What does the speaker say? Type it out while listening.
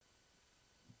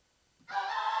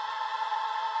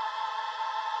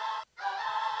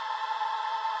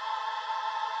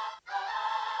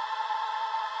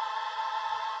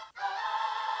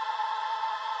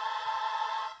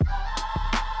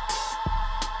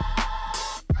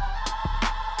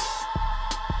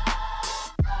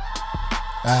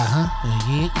Yeah,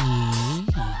 yeah,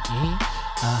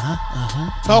 yeah.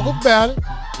 Talk about it.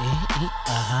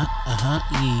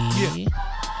 Yeah. Yeah.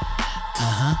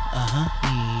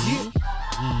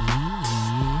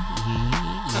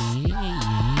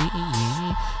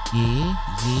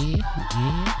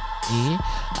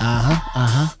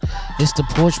 Yeah. It's the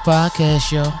Porch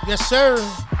Podcast, y'all. Yes, sir.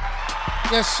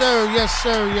 Yes, sir. Yes,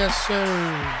 sir. Yes, sir.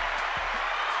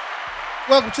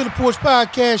 Welcome to the Porch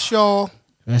Podcast, y'all.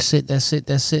 That's it.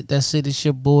 It's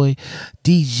your boy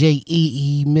DJ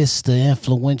EE, Mr.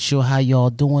 Influential. How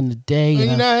y'all doing today? And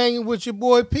you're not hanging with your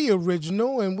boy P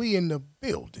Original, and we in the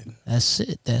building. That's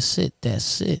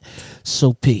it.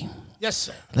 So P. Yes,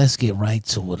 sir. Let's get right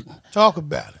to it. Talk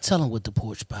about it. Tell them what the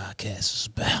Porch Podcast is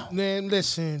about. Man,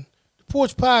 listen. The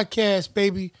Porch Podcast,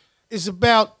 baby, is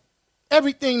about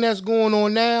everything that's going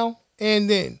on now and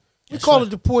then. We call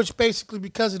it the Porch basically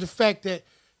because of the fact that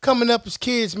coming up as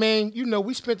kids, man, you know,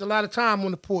 we spent a lot of time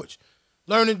on the porch,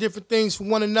 learning different things from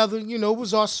one another. You know, it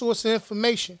was our source of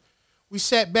information. We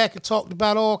sat back and talked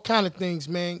about all kind of things,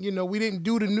 man. You know, we didn't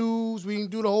do the news. We didn't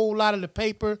do the whole lot of the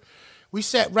paper. We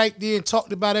sat right there and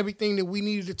talked about everything that we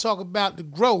needed to talk about to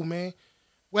grow, man.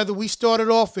 Whether we started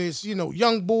off as, you know,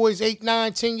 young boys, 8,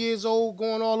 9, 10 years old,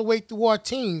 going all the way through our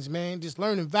teens, man, just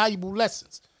learning valuable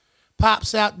lessons.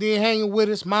 Pops out there hanging with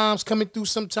us. Moms coming through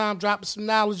sometime, dropping some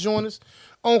knowledge on us.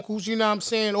 Uncles, you know what I'm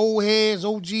saying, old heads,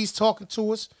 OGs talking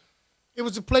to us. It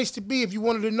was a place to be if you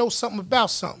wanted to know something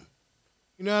about something.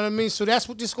 You know what I mean? So that's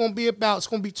what this is going to be about. It's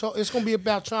going to be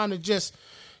about trying to just,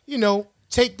 you know,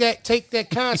 take that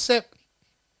concept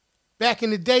back in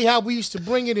the day, how we used to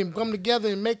bring it and come together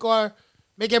and make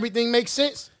everything make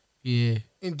sense. Yeah.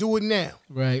 And do it now.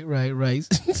 Right.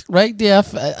 Right there.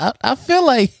 I feel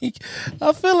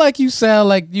like you sound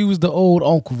like you was the old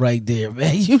uncle right there,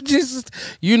 man. You just,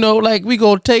 you know, like we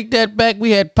gonna take that back. We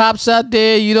had Pops out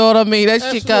there, you know what I mean? That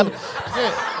shit kind of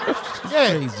yeah.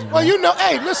 Crazy, well, you know,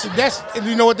 hey, listen,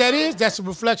 you know what that is? That's a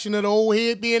reflection of the old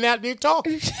head being out there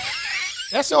talking.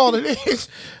 That's all it is.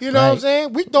 You know what I'm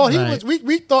saying? We thought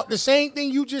we thought the same thing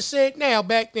you just said now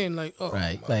back then. Like, oh,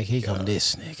 right. Like, here come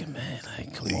this nigga, man.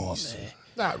 Like, come on, man.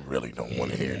 I really don't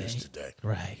want to hear this today.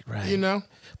 Right. You know?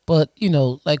 But, you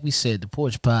know, like we said, the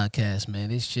Porch Podcast,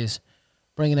 man, it's just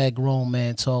bringing that grown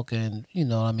man talking, you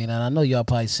know what I mean? And I know y'all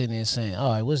probably sitting there saying,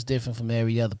 all right, what's different from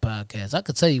every other podcast? I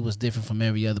could tell you what's different from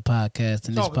every other podcast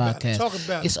and this podcast. Talk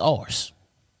about it's ours.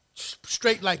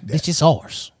 Straight like that. It's just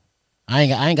ours. I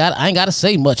ain't got to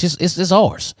say much. It's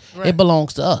ours. Right. It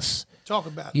belongs to us. Talk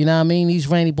about it. You know what I mean? These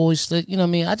rainy boys, you know what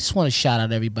I mean? I just want to shout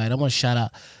out everybody. I want to shout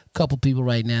out couple people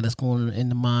right now that's going in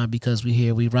the mind because we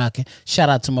here, we rocking. Shout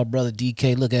out to my brother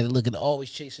DK. Look at it,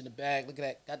 always chasing the bag. Look at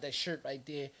that, got that shirt right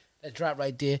there, that drop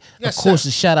right there. Yes, of course, sir.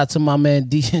 A shout out to my man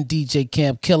DJ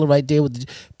Camp Killer right there with the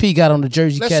P got on the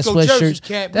Jersey Cat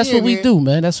sweatshirts. That's what we do,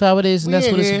 man. That's how it is, and that's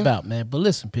what it's about, man. But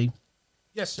listen, P.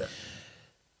 Yes, sir.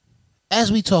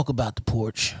 As we talk about the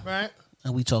porch, right,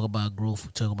 and we talk about growth,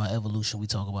 we talk about evolution, we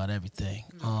talk about everything.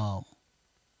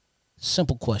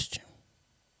 Simple question.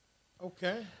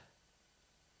 Okay.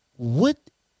 What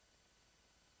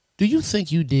do you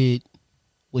think you did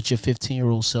what your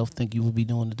 15-year-old self think you would be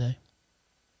doing today?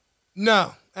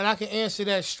 No, and I can answer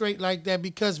that straight like that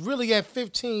because really at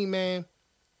 15, man,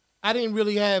 I didn't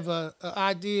really have an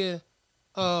idea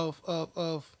of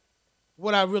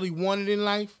what I really wanted in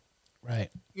life. Right.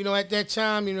 You know, at that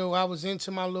time, you know, I was into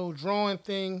my little drawing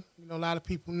thing. You know, a lot of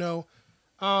people know.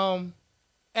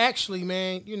 Actually,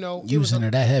 man, you know, you was into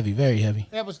that heavy, very heavy.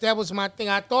 That was my thing.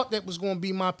 I thought that was going to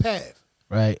be my path.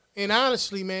 Right. And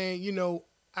honestly, man, you know,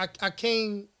 I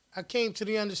came to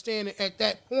the understanding at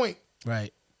that point,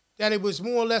 right, that it was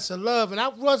more or less a love, and I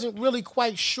wasn't really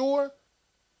quite sure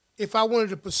if I wanted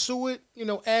to pursue it, you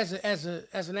know, as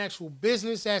an actual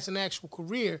business, as an actual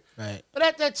career. Right. But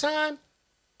at that time,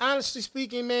 honestly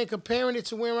speaking, man, comparing it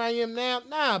to where I am now,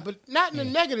 nah, but not in a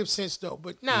negative sense though.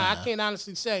 But I can't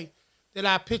honestly say that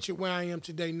I pictured where I am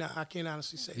today. Nah, I can't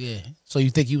honestly say. Yeah. So you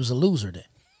think you was a loser then?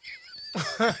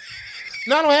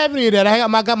 No, I don't have any of that.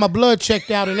 I got my blood checked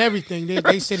out and everything.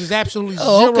 They said it's absolutely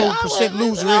 0%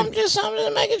 loser. I'm just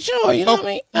making sure. You know what I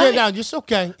mean? Yeah, no, just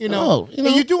okay. You know, and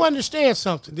you do understand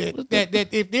something that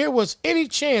if there was any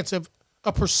chance of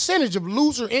a percentage of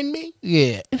loser in me,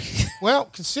 yeah. Well,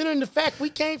 considering the fact we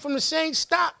came from the same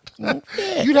stock,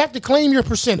 you'd have to claim your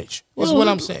percentage. Is what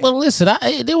I'm saying. Well, listen,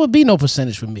 there would be no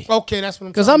percentage for me. Okay, that's what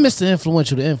I'm. Because I'm Mr.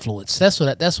 Influential to influence. That's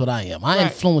what I am. I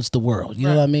influence the world. You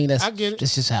know what I mean? I get it.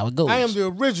 That's just how it goes. I am the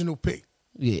original P.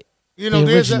 Yeah. You know,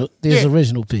 there's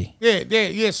original P.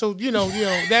 Yeah. So you know,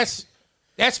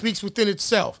 that speaks within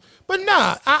itself. But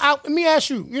nah, let me ask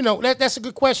you. You know, that's a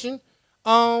good question.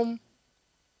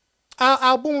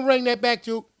 I'll boomerang that back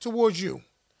towards you.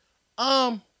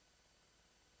 For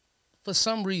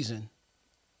some reason,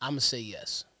 I'm gonna say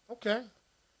yes. Okay.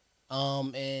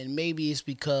 And maybe it's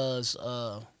because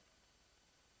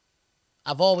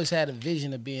I've always had a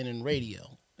vision of being in radio.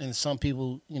 And some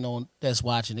people, that's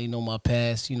watching, they know my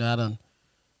past. I done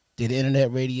did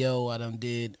internet radio. I done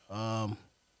did. I'm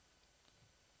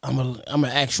an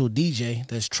actual DJ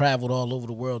that's traveled all over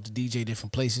the world to DJ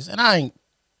different places, and I ain't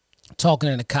talking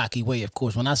in a cocky way. Of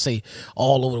course, when I say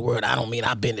all over the world, I don't mean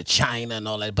I've been to China and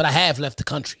all that, but I have left the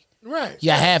country. Right.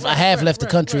 Yeah, I have left the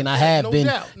country, and I have no been.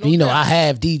 Doubt, no doubt. I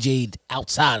have DJ'd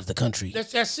outside of the country.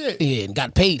 That's it. Yeah, and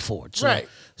got paid for it. So, right.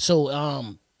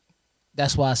 So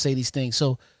that's why I say these things.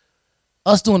 So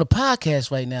us doing a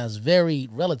podcast right now is very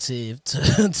relative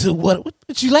to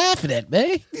what you laughing at,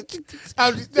 man.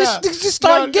 Just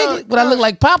start giggling. Would I look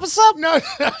like Papa something? No.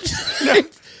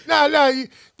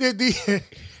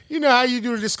 You know how you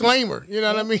do the disclaimer. You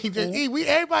know what I mean?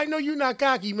 Everybody know you're not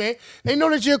cocky, man. They know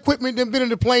that your equipment done been in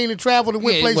the plane and traveled and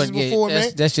went places before,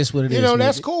 man. That's just what it is.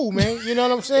 That's cool, man. You know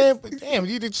what I'm saying? But damn,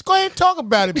 you just go ahead and talk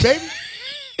about it, baby.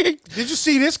 Did you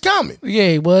see this coming?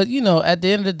 Yeah, well, at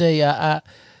the end of the day, I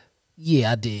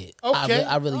did. Okay.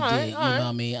 I really did. You know what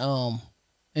I mean?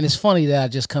 And it's funny that I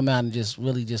just come out and just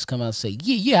come out and say,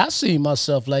 I seen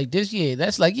myself like this. Yeah,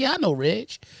 that's like, I know Reg.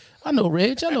 I know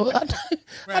Reg. I know right.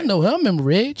 I know him and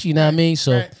Reg. You know what I mean?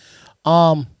 So,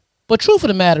 right. But truth of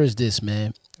the matter is this,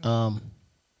 man.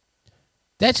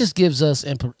 That just gives us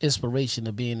inspiration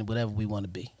of being whatever we want to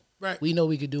be. Right. We know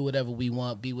we can do whatever we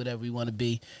want, be whatever we want to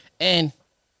be, and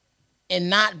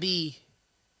not be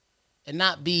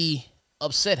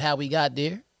upset how we got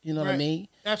there. You know what I mean?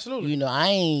 Absolutely. I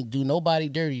ain't do nobody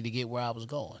dirty to get where I was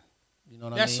going. You know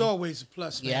what I mean? That's always a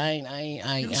plus, man. Yeah, I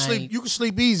ain't. You can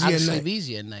sleep easy at night. Sleep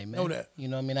easy at night, man. Know that. You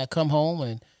know what I mean? I come home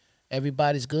and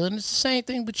everybody's good, and it's the same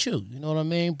thing with you. You know what I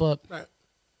mean? But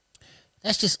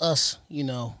that's just us.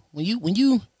 When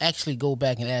you actually go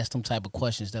back and ask them type of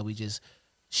questions that we just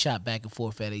shot back and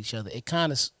forth at each other, it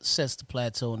kind of sets the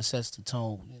plateau and it sets the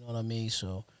tone. You know what I mean?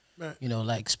 So,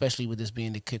 like especially with this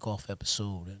being the kickoff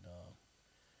episode,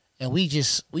 and we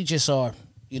just are,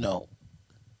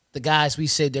 the guys we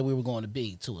said that we were going to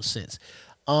be, to a sense.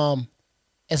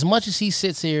 As much as he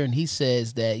sits here and he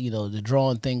says that, the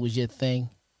drawing thing was your thing,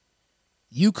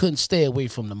 you couldn't stay away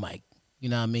from the mic. You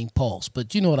know what I mean? Pause.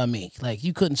 But you know what I mean? Like,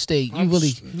 you couldn't stay. You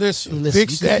really... Listen,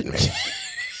 fix that, man.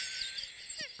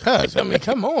 Cuz,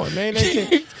 come on, man.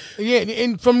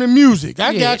 And from the music,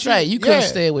 I got you. Right, you couldn't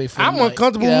stay away from I'm the mic.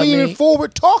 uncomfortable leaning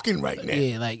forward talking right now.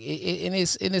 Yeah, like,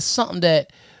 it's something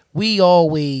that we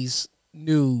always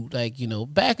knew, like,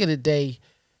 back in the day,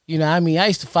 I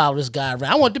used to follow this guy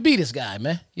around. I wanted to be this guy,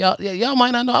 man. Y'all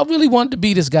might not know. I really wanted to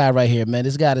be this guy right here, man.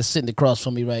 This guy that's sitting across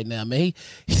from me right now, man.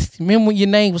 Remember when your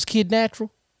name was Kid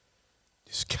Natural?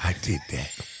 This guy did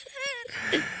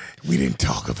that. We didn't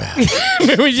talk about it.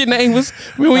 Remember when your name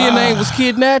was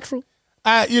Kid Natural?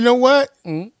 You know what?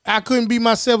 Mm-hmm. I couldn't be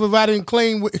myself if I didn't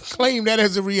claim that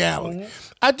as a reality.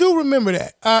 Mm-hmm. I do remember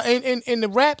that. And the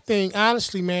rap thing,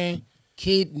 honestly, man.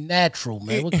 Kid Natural,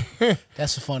 man.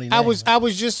 That's a funny name. I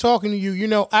was just talking to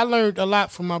you. I learned a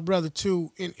lot from my brother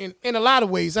too, in a lot of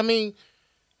ways. I mean,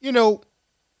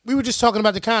 we were just talking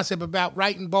about the concept about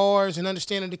writing bars and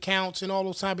understanding the counts and all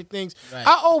those type of things. Right.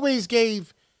 I always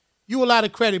gave you a lot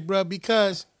of credit, bro,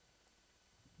 because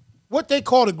what they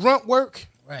call the grunt work,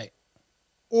 right,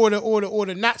 or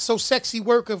the not so sexy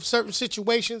work of certain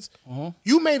situations,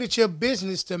 you made it your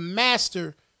business to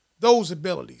master those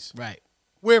abilities. Right.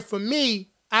 Where for me,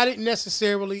 I didn't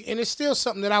necessarily, and it's still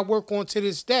something that I work on to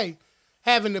this day,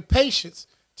 having the patience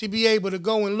to be able to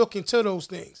go and look into those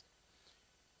things.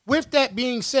 With that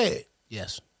being said,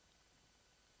 yes,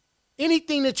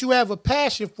 anything that you have a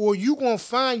passion for, you're going to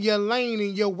find your lane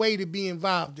and your way to be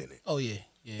involved in it. Oh, yeah.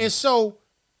 And so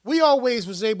we always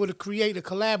was able to create a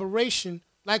collaboration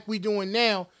like we doing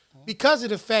now because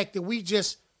of the fact that we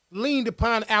just leaned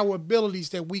upon our abilities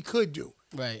that we could do.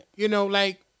 Right.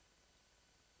 Like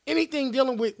anything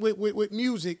dealing with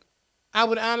music, I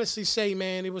would honestly say,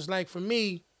 man, it was like for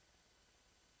me,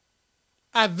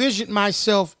 I visioned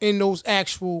myself in those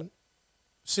actual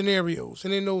scenarios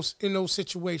and in those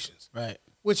situations. Right.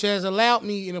 Which has allowed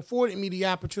me and afforded me the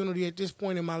opportunity at this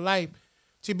point in my life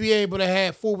to be able to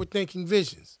have forward-thinking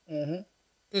visions. Mm-hmm.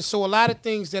 And so a lot of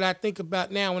things that I think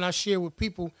about now when I share with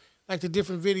people, like the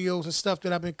different videos and stuff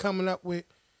that I've been coming up with,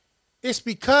 it's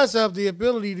because of the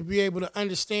ability to be able to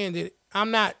understand that I'm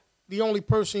not the only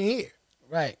person here.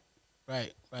 Right.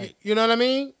 You know what I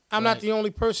mean? I'm not the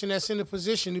only person that's in a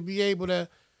position to be able to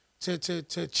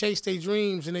chase their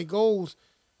dreams and their goals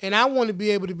And I want to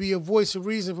be able to be a voice of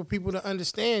reason for people to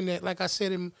understand that, like I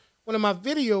said in one of my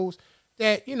videos,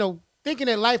 that, thinking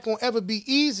that life won't ever be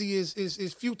easy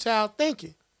is futile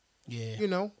thinking.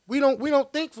 Yeah. We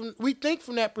think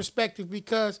from that perspective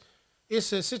because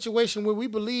it's a situation where we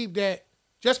believe that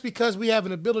just because we have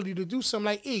an ability to do something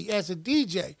like as a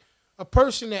DJ, a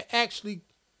person that actually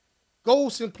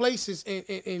goes in places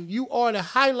and you are the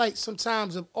highlight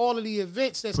sometimes of all of the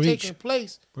events that's taking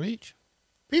place. Preach.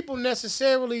 People don't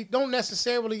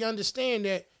necessarily understand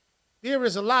that there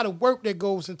is a lot of work that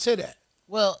goes into that.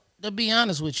 Well, to be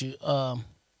honest with you, and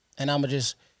I'm gonna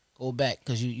just go back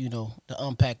because you know to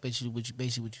unpack basically what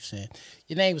you're saying.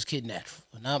 Your name was Kid Natural,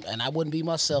 and I wouldn't be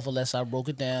myself unless I broke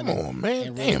it down. Come on,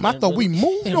 man. Damn, I thought we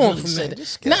moved on from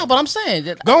that. No, but I'm saying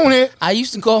that. Go on here. I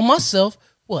used to call myself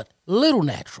Little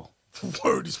Natural.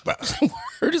 Word is bond.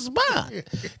 Word is bond.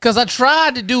 Because I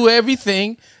tried to do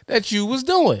everything that you was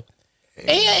doing. And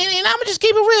I'm gonna just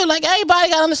keep it real. Like everybody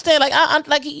gotta understand. Like I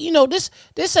like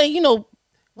this ain't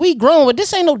we grown, but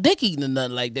this ain't no dick eating or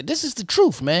nothing like that. This is the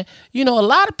truth, man. A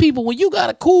lot of people when you got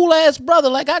a cool ass brother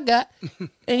like I got,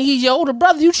 and he's your older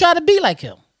brother, you try to be like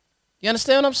him. You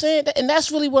understand what I'm saying? And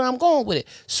that's really where I'm going with it.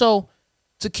 So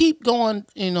to keep going,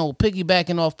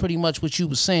 piggybacking off pretty much what you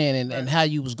was saying and how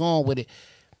you was going with it.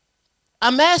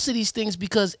 I'm asking these things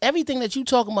because everything that you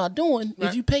talking about doing,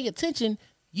 if you pay attention,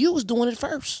 you was doing it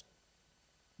first.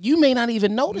 You may not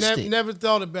even notice it. Never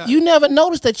thought about it. You never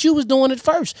noticed that you was doing it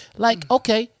first. Like,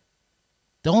 okay,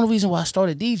 the only reason why I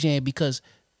started DJing because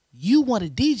you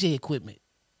wanted DJ equipment,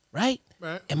 right?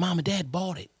 Right. And mom and dad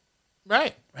bought it.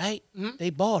 Right. Right? Mm-hmm. They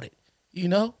bought it.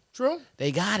 True.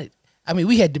 They got it. I mean,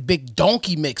 we had the big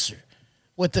donkey mixer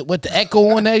with the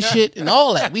echo on that shit and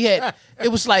all that. It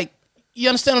was like, you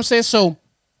understand what I'm saying? So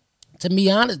to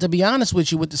be honest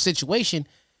with you with the situation,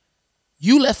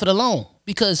 you left it alone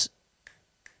because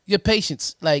your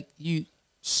patience, like you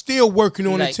still working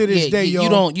on it to this day,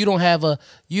 y'all. You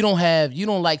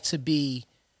don't like to be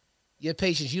your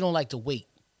patience. You don't like to wait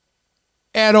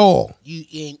at all.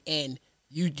 And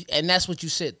that's what you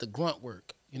said, the grunt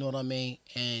work. You know what I mean?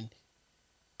 And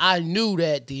I knew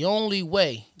that the only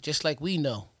way, just like we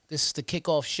know, this is the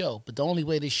kickoff show, but the only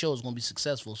way this show is going to be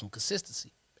successful is from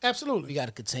consistency. Absolutely. We got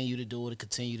to continue to do it,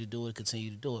 continue to do it, continue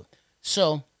to do it.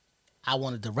 So I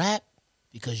wanted to rap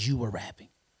because you were rapping.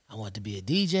 I wanted to be a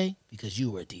DJ because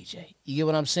you were a DJ. You get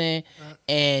what I'm saying? Right.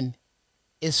 And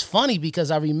it's funny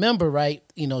because I remember, right,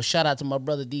 shout out to my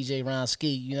brother DJ Ron Ski,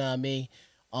 you know what I mean?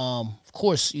 Of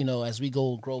course, as we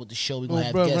grow with the show, we're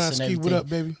going to have guests and everything. What up,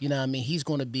 baby? You know what I mean? He's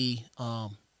going to be, a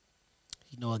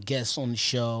guest on the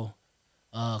show.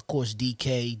 Of course,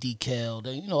 DK,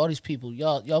 DKL, all these people,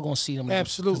 y'all going to see them.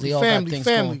 Absolutely. They all family.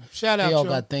 Going. Shout out, they all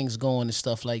got things going and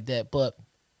stuff like that. But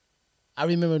I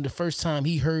remember the first time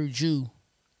he heard you,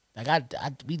 like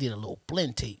we did a little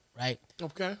blend tape, right?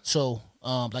 Okay. So,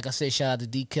 like I said, shout out to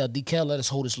DKL. DKL let us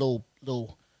hold this little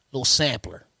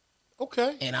sampler.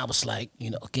 Okay. And I was like,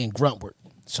 again, grunt work.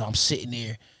 So I'm sitting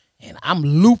there and I'm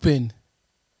looping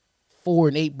 4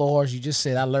 and 8 bars. You just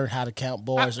said I learned how to count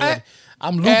bars.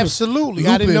 I'm looping. Absolutely.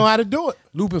 I didn't know how to do it.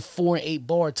 Looping 4 and 8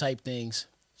 bar type things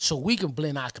so we can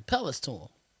blend acapellas to them.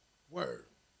 Word.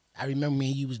 I remember me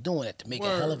and you was doing it to make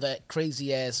a hell of a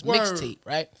crazy ass mixtape,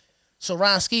 right? So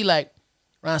Ron Ski like,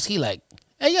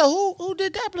 hey yo, who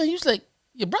did that blend? He was like,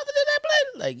 your brother did that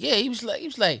blend? Like, yeah, he was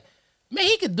like, man,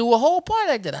 he could do a whole part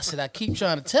like that. I said, I keep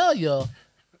trying to tell y'all,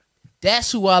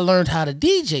 that's who I learned how to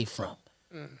DJ from.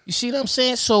 You see what I'm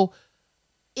saying? So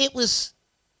it was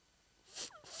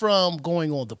from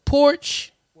going on the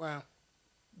porch,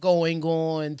 going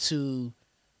on to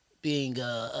being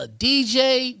a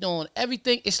DJ, doing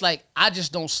everything. It's like I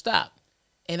just don't stop.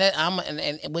 And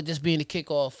and with this being the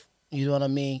kickoff, you know what I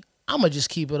mean? I'm gonna just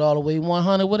keep it all the way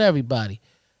 100 with everybody.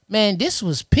 Man, this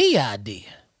was P idea.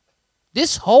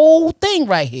 This whole thing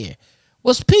right here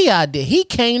was P idea. He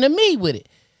came to me with it.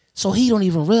 So he don't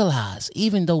even realize,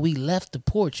 even though we left the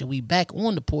porch and we back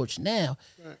on the porch now,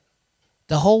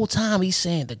 the whole time he's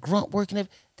saying the grunt work and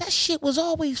everything, that shit was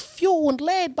always fueled and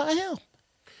led by him.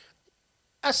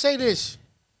 I say this,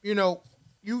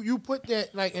 you put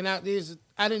that like, and I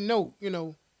didn't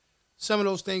know, some of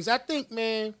those things. I think,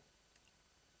 man,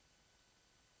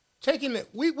 taking it,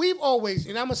 we've always,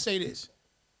 and I'm gonna say this,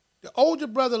 the older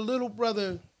brother, little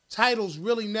brother titles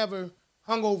really never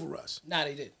hung over us. Nah,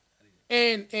 they did.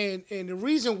 And the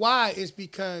reason why is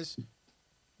because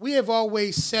we have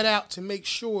always set out to make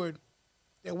sure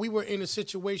that we were in a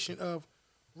situation of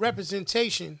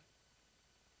representation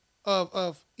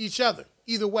of each other,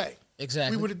 either way.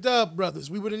 Exactly. We were the Dub Brothers.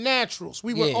 We were the Naturals.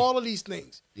 We were all of these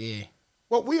things. Yeah.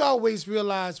 What we always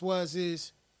realized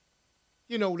is,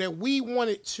 that we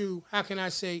wanted to, how can I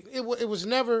say, it was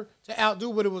never to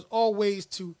outdo, but it was always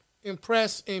to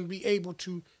impress and be able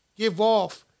to give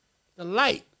off the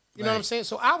light. You know what I'm saying?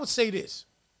 So I would say this,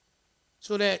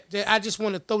 so that I just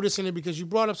want to throw this in there because you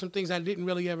brought up some things I didn't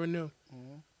really ever know.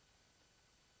 Mm-hmm.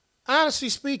 Honestly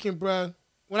speaking, bro,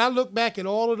 when I look back at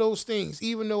all of those things,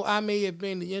 even though I may have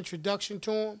been the introduction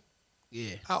to them,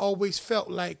 I always felt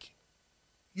like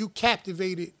you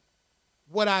captivated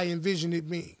what I envisioned it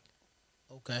being.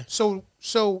 Okay.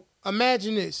 So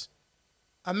imagine this.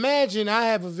 Imagine I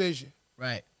have a vision.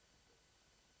 Right.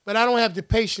 But I don't have the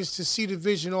patience to see the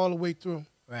vision all the way through.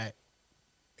 Right.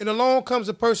 And along comes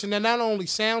a person that not only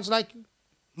sounds like you,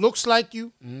 looks like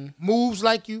you, moves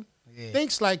like you,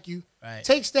 thinks like you,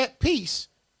 takes that piece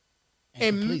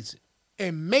and completes it.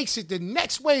 And makes it the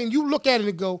next way. And you look at it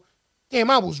and go, damn,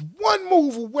 I was one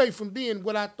move away from being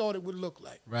what I thought it would look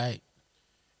like. Right.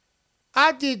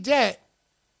 I did that.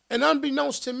 And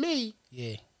unbeknownst to me,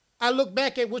 I look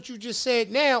back at what you just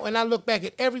said now, and I look back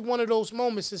at every one of those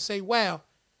moments and say, wow,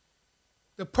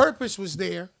 the purpose was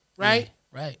there, right?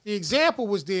 Right. The example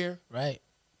was there. Right.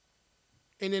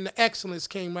 And then the excellence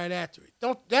came right after it.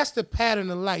 That's the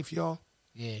pattern of life, y'all.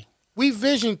 Yeah. We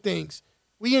vision things.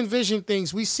 We envision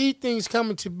things. We see things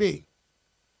coming to be.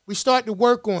 We start to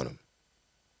work on them.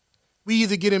 We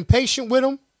either get impatient with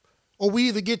them, or we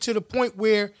either get to the point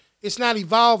where it's not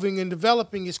evolving and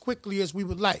developing as quickly as we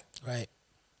would like. Right.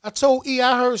 I told E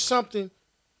I heard something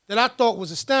that I thought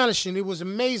was astonishing. It was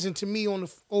amazing to me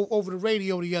over the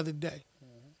radio the other day.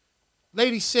 Mm-hmm.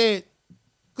 Lady said,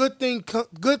 good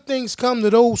things come to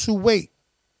those who wait,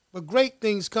 but great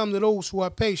things come to those who are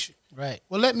patient. Right.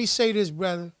 Well, let me say this,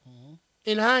 brother. Mm-hmm.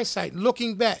 In hindsight,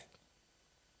 looking back,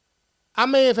 I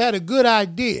may have had a good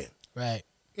idea. Right.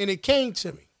 And it came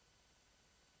to me.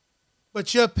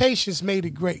 But your patience made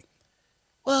it great.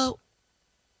 Well,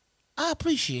 I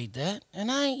appreciate that. And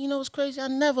it's crazy. I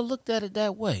never looked at it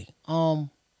that way. And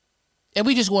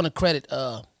we just want to credit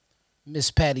Miss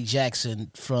Patty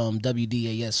Jackson from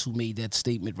WDAS who made that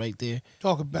statement right there.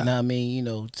 Talk about it. You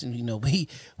know what I mean?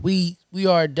 We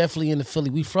are definitely in the Philly.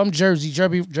 We from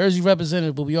Jersey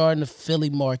representative, but we are in the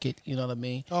Philly market. You know what I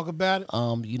mean? Talk about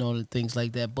it. Things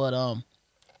like that. But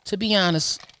to be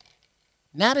honest,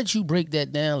 now that you break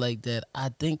that down like that, I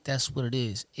think that's what it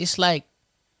is. It's like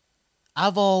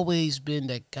I've always been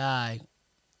that guy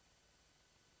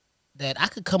that I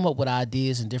could come up with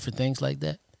ideas and different things like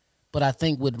that. But I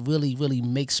think what really, really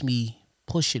makes me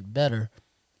push it better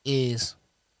is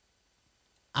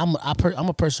I'm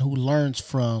a person who learns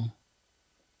from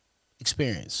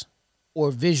experience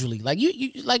or visually. Like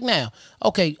you like now,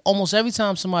 okay, almost every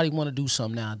time somebody want to do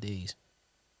something nowadays,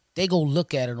 they go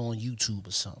look at it on YouTube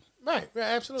or something. Right,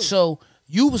 absolutely. So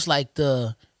you was like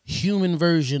the human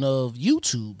version of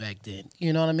YouTube back then.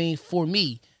 You know what I mean? For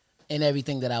me and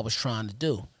everything that I was trying to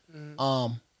do.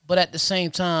 Mm-hmm. But at the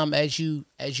same time, as you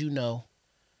know,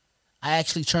 I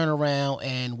actually turn around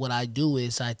and what I do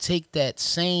is I take that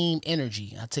same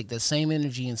energy.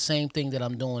 And same thing that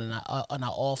I'm doing, and I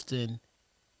often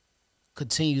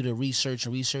continue to research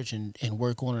and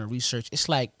work on it and research. It's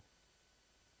like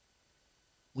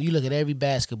when you look at every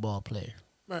basketball player.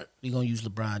 Right. We're going to use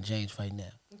LeBron James right now.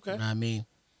 Okay. You know what I mean?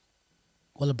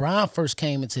 Well, LeBron first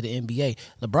came into the NBA.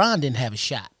 LeBron didn't have a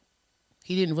shot.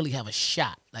 He didn't really have a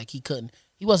shot. Like, he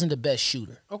wasn't the best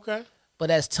shooter. Okay.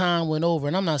 But as time went over,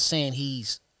 and I'm not saying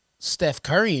he's Steph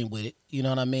Currying with it, you know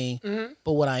what I mean? Mm-hmm.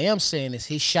 But what I am saying is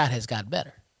his shot has got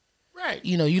better. Right.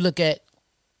 You look at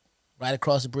right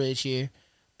across the bridge here,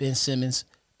 Ben Simmons.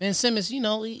 Ben Simmons, he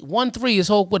 1-3 his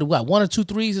whole, what, 1 or 2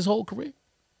 threes his whole career?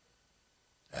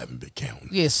 I haven't been counting.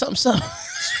 Yeah, something.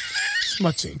 It's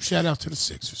my team. Shout out to the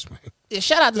Sixers, man. Yeah,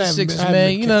 shout out to the Sixers,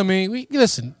 man. You know what I mean?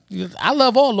 Listen, I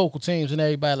love all local teams and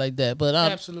everybody like that, but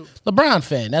I'm absolutely LeBron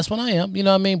fan. That's what I am. You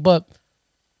know what I mean? But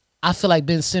I feel like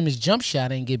Ben Simmons' jump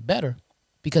shot ain't get better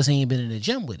because he ain't been in the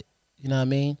gym with it. You know what I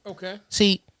mean? Okay.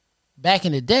 See, back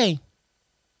in the day,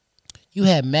 you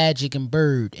had Magic and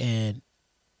Bird, and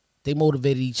they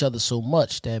motivated each other so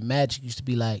much that Magic used to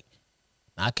be like,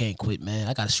 I can't quit, man.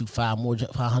 I got to shoot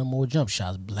 500 more jump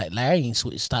shots. Larry ain't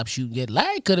stop shooting yet.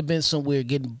 Larry could have been somewhere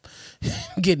getting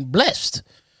blessed.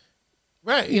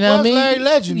 Right. You know what I mean? Larry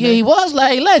Legend. Yeah, man. he was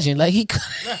Larry Legend. Like he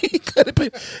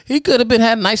could have been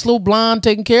had a nice little blonde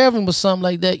taking care of him or something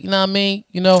like that. You know what I mean?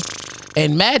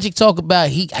 And Magic talk about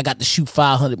I got to shoot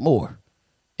 500 more.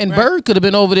 And right. Bird could have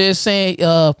been over there saying,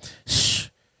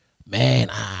 man,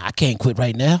 I can't quit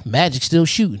right now. Magic's still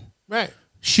shooting. Right.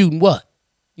 Shooting what?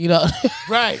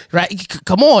 Right. Right.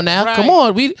 Come on now. Right. Come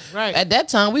on. Right. At that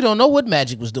time we don't know what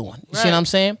Magic was doing. You see what I'm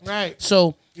saying? Right.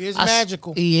 So He is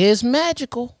magical. He is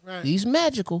magical. Right. He's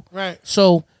magical. Right.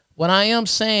 So what I am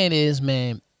saying is,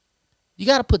 man, you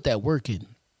got to put that work in.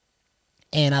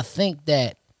 And I think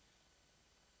that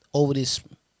over this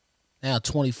now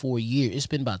 24 years, it's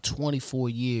been about 24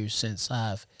 years since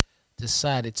I've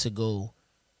decided to go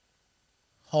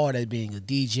hard at being a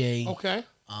DJ. Okay.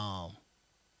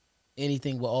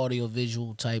 Anything with audio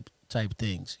visual type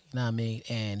things. You know what I mean?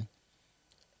 And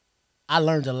I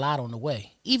learned a lot on the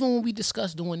way. Even when we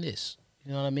discussed doing this.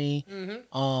 You know what I mean?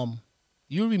 Mm-hmm.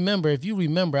 If you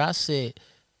remember, I said,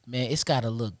 man, it's gotta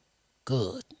look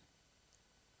good.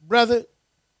 Brother,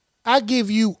 I give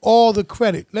you all the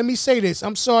credit. Let me say this.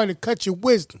 I'm sorry to cut your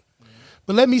wisdom.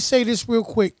 But let me say this real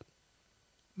quick.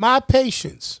 My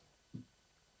patience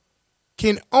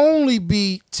can only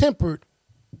be tempered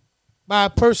by a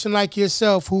person like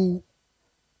yourself who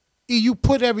you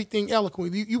put everything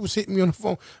eloquently. You was hitting me on the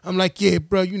phone. I'm like, yeah,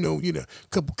 bro, you know, a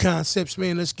couple concepts,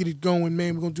 man. Let's get it going,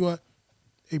 man. We're going to do it.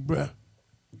 Hey, bro,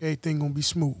 everything going to be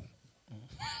smooth.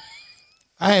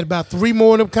 I had about 3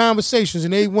 more of them conversations,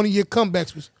 and every one of your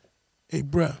comebacks was, hey,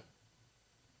 bro,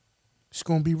 it's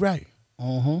going to be right.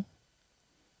 Mm-hmm.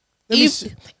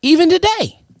 Even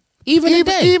today. Even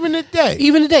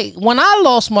today. When I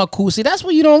lost my cool, see, that's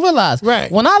what you don't realize.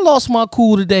 Right. When I lost my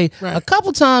cool today, right, a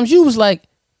couple times you was like,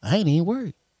 I ain't even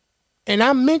worried. And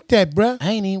I meant that, bruh.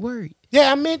 I ain't even worried.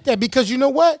 Yeah, I meant that because you know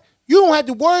what? You don't have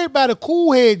to worry about a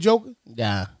cool head, Joker.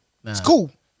 Nah. It's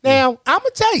cool. Now, I'm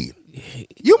going to tell you,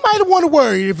 you might have wanted to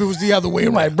worry if it was the other way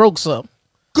around. You might broke something.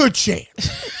 Good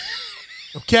chance.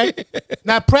 Okay?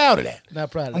 Not proud of that. Not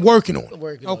proud of I'm working on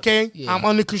it. Okay? Yeah. I'm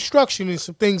under construction in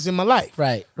some things in my life.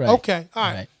 Right. Okay,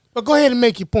 all right. But go ahead and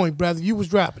make your point, brother. You was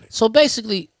dropping it. So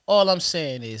basically, all I'm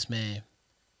saying is, man,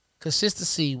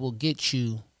 consistency will get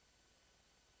you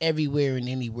everywhere and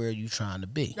anywhere you're trying to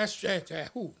be. That's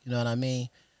who. You know what I mean?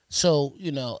 So,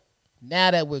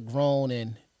 now that we're grown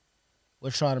and we're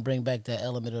trying to bring back that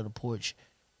element of the porch,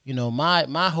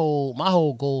 my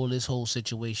whole goal of this whole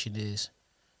situation is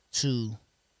to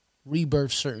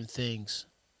rebirth certain things.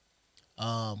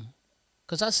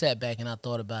 Because I sat back and I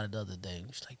thought about it the other day. It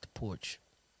was like the porch.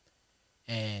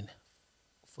 And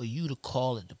for you to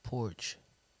call it the porch,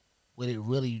 what it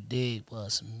really did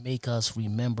was make us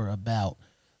remember about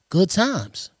good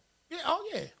times. Yeah, oh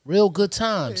yeah. Real good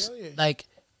times. Yeah. Like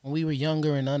when we were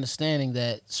younger and understanding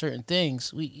that certain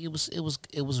things, it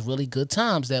was really good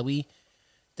times that we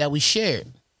shared.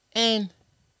 And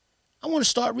I want to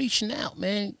start reaching out,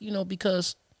 man,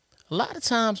 because a lot of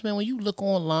times, man, when you look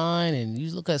online and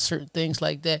you look at certain things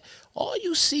like that, all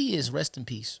you see is rest in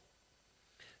peace.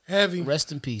 Heavy.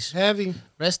 Rest in peace. Heavy.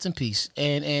 Rest in peace.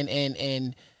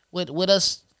 And with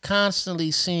us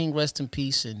constantly seeing rest in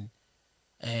peace and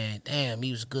damn,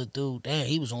 he was a good dude. Damn,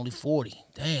 he was only 40.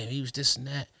 Damn, he was this and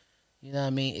that. You know what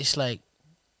I mean? It's like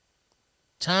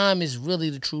time is really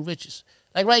the true riches.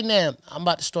 Like right now, I'm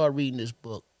about to start reading this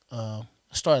book. I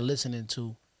started listening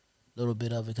to a little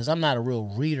bit of it because I'm not a real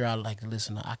reader. I like to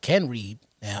listen. I can read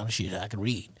now. Shit, I can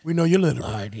read. We know you're literate.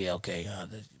 All right, yeah, okay.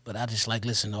 But I just like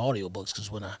listening to audiobooks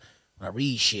because when I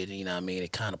read shit, you know what I mean,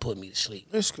 it kind of put me to sleep.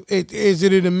 Is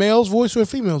it in a male's voice or a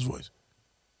female's voice?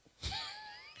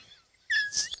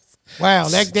 Wow,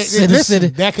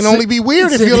 that can only be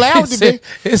weird if you allow it to be.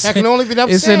 That can only be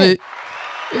upset.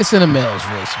 It's in a male's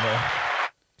voice, man.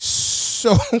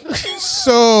 So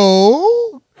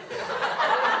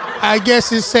I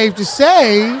guess it's safe to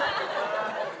say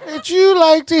that you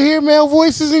like to hear male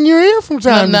voices in your ear from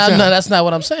time to time. No, that's not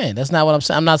what I'm saying.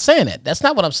 I'm not saying that. That's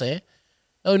not what I'm saying.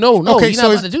 No. Okay, you're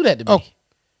not about to do that to me.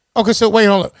 Okay, so wait,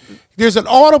 hold up. There's an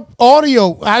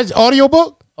audio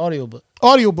book?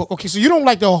 Audiobook. Okay, so you don't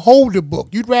like to hold the book.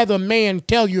 You'd rather a man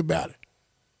tell you about it.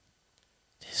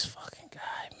 This fucking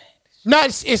guy, man. No,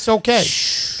 it's okay.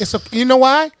 You know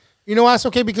why? You know why it's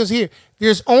okay? Because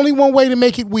there's only one way to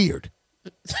make it weird.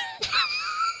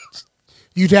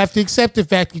 You'd have to accept the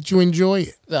fact that you enjoy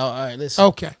it. No, all right, listen.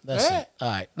 Okay. All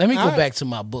right. Let me go back to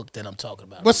my book that I'm talking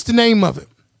about. What's the name of it?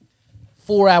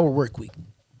 4-Hour Workweek.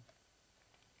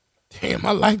 Damn,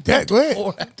 I like that. Go ahead.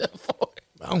 4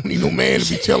 I don't need no man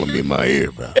to be telling me in my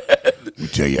ear, bro. Let me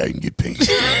tell you, I can get paid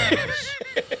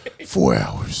 4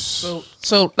 hours.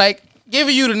 So like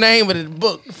giving you the name of the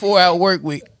book, 4-Hour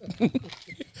Workweek.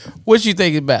 What you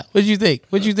think about? What you think?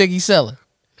 What you think he's selling?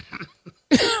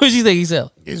 What you think he's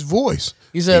selling? His voice.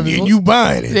 He's selling. And you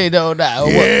buying it? They don't know.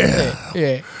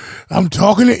 Yeah. I'm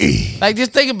talking to E. Like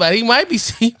just think about it. He might be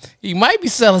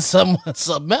selling something else.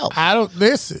 I don't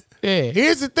listen. Yeah.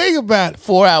 Here's the thing about it.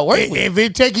 4-hour work week. If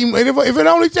it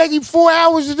only take him 4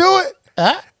 hours to do it,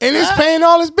 and it's paying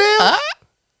all his bills,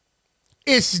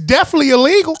 it's definitely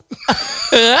illegal.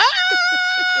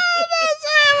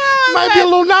 Might be a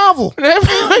little novel.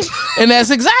 And that's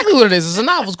exactly what it is. It's a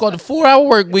novel. It's called The 4-Hour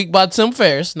Work Week by Tim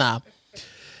Ferriss. Now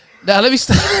let me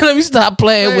stop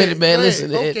playing with it, man.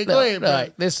 Listen, okay, go ahead, all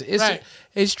right, listen.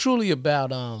 It's truly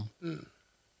about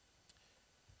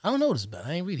I don't know what it's about.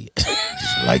 I ain't read it.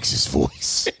 Just likes his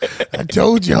voice. I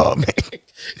told y'all, man.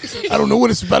 I don't know what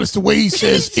it's about. It's the way he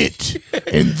says it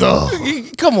and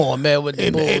the. Come on, man, with the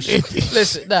bullshit.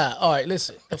 Listen, all right,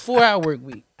 listen. The 4-Hour Work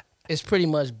Week is pretty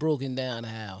much broken down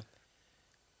how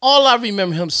all I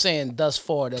remember him saying thus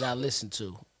far that I listened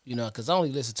to, because I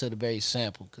only listened to the very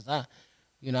sample, because I'm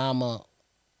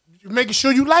You're making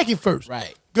sure you like it first.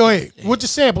 Right. Go ahead. Yeah. What the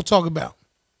sample talk about?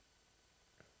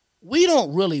 We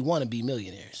don't really want to be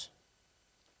millionaires.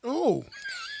 Oh.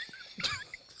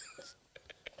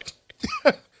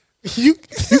 you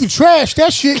can trash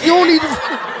that shit. You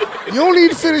don't need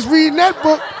to finish reading that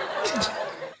book.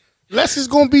 Unless it's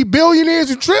gonna be billionaires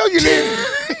and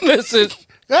trillionaires. Listen.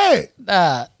 Hey.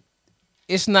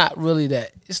 It's not really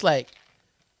that. It's like,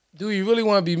 do we really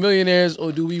want to be millionaires,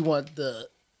 or do we want the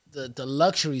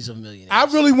luxuries of millionaires? I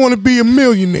really want to be a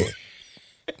millionaire.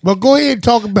 But go ahead and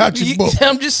talk about your book.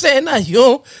 I'm just saying that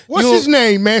What's his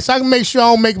name, man? So I can make sure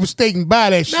I don't make a mistake and buy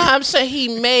that shit. Nah, I'm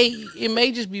saying it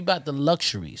may just be about the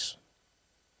luxuries.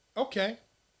 Okay.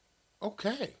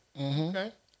 Mm-hmm.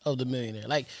 Okay. Of the millionaire.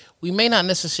 Like, we may not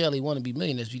necessarily want to be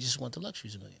millionaires, we just want the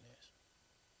luxuries of millionaires.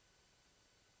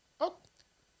 Oh.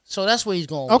 So that's where he's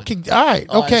going with it. All right.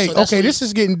 Okay. This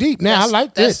is getting deep now. I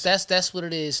like this. That's what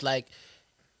it is. Like,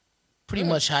 pretty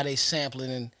much how they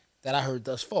sampling and that I heard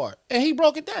thus far. And he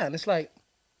broke it down. It's like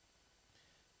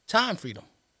time freedom.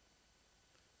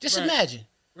 Just imagine.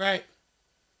 Right.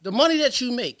 The money that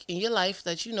you make in your life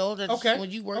that that when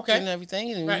you work and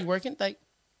everything and when you working, like,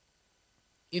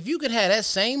 if you could have that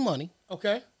same money,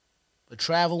 but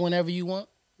travel whenever you want,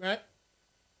 right?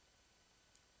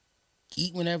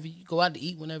 Eat whenever you go out to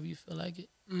eat whenever you feel like it.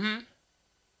 Mm-hmm.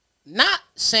 Not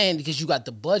saying because you got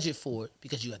the budget for it,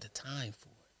 because you got the time for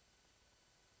it.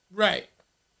 Right.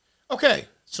 Okay.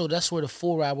 So that's where the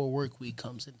 4-hour work week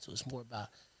comes into. It's more about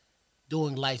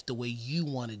doing life the way you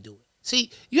want to do it.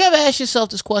 See, you ever ask yourself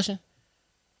this question?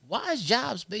 Why is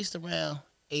jobs based around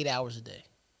 8 hours a day?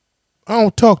 I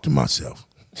don't talk to myself.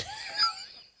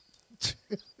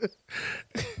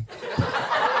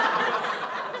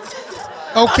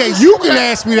 Okay, you can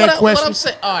ask me that question. What I'm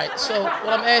saying, all right, so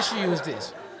what I'm asking you is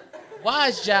this. Why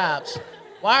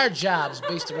are jobs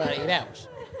based around 8 hours?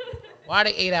 Why are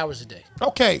they 8 hours a day?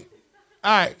 Okay.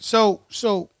 All right. So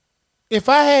if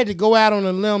I had to go out on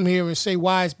a limb here and say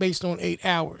why it's based on 8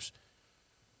 hours,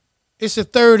 it's a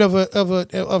third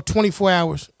of 24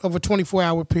 hours of a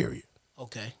 24-hour period.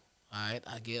 Okay. All right.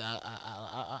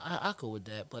 I go with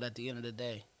that. But at the end of the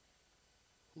day,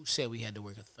 who said we had to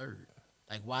work a third?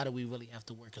 Like, why do we really have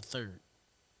to work a third?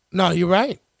 No, you're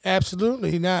right.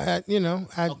 Absolutely. Now,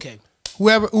 okay.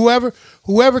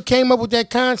 Whoever came up with that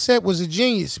concept was a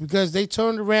genius, because they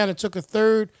turned around and took a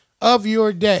third of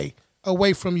your day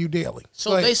away from you daily.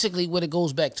 So basically what it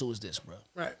goes back to is this, bro.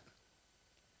 Right.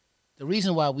 The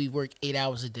reason why we work 8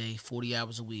 hours a day, 40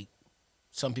 hours a week,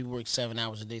 some people work 7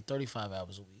 hours a day, 35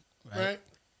 hours a week, right?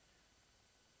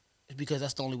 It's because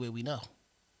that's the only way we know.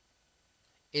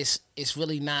 It's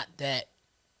really not that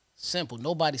simple.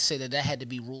 Nobody said that had to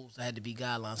be rules, that had to be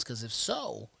guidelines, because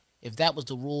if that was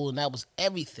the rule and that was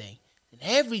everything, then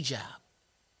every job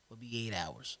would be 8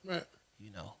 hours. Right.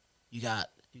 You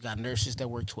got nurses that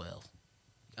work 12.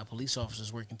 You got police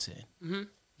officers working 10. Mm-hmm. You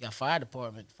got fire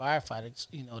department firefighters,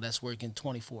 that's working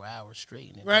 24 hours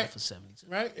straight and right. for 72.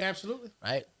 Right, absolutely.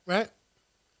 Right? Right.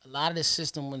 A lot of this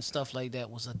system and stuff like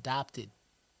that was adopted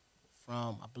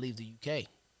from, I believe, the UK.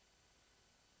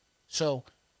 So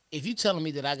if you're telling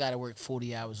me that I got to work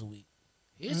 40 hours a week,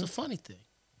 here's the funny thing.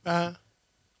 Uh-huh.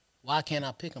 Why can't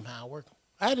I pick them how I work them?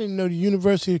 I didn't know the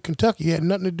University of Kentucky had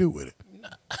nothing to do with it. No.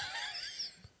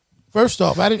 First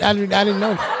off, I didn't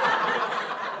know that.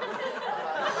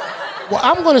 Well,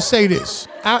 I'm going to say this.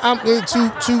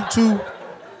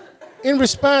 In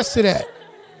response to that,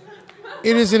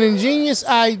 it is an ingenious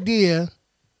idea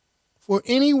for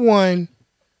anyone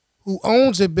who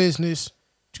owns a business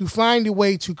to find a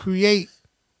way to create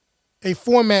a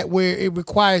format where it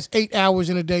requires 8 hours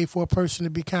in a day for a person to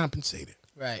be compensated.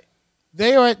 Right.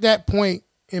 They are at that point,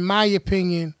 in my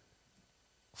opinion,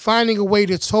 finding a way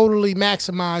to totally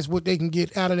maximize what they can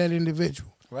get out of that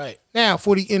individual. Right. Now,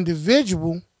 for the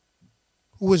individual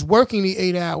who is working the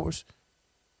 8 hours,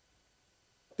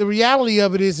 the reality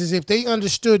of it is if they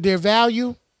understood their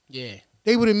value,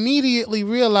 they would immediately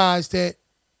realize that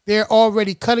they're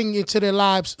already cutting into their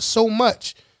lives so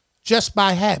much just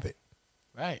by habit.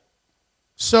 Right.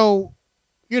 So,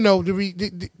 you know,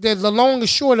 the long and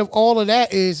short of all of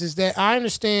that is that I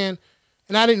understand,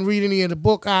 and I didn't read any of the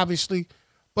book, obviously,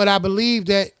 but I believe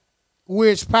that where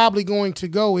it's probably going to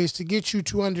go is to get you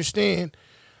to understand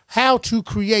how to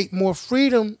create more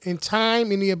freedom and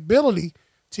time and the ability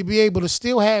to be able to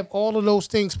still have all of those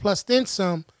things plus then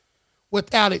some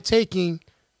without it taking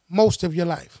most of your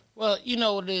life. Well, you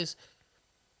know what it is.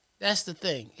 That's the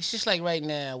thing. It's just like right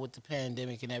now with the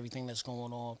pandemic and everything that's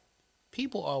going on.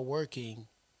 People are working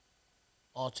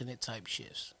alternate type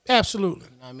shifts. Absolutely.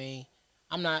 You know what I mean?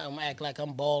 I'm gonna act like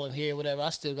I'm balling here, whatever. I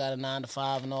still got a 9 to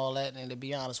 5 and all that. And to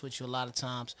be honest with you, a lot of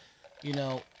times, you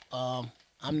know,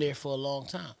 I'm there for a long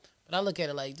time. But I look at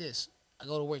it like this. I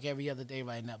go to work every other day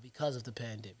right now because of the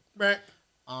pandemic. Right.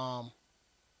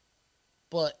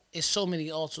 But it's so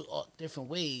many also different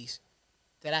ways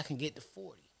that I can get to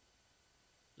 40.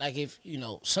 Like if, you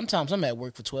know, sometimes I'm at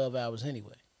work for 12 hours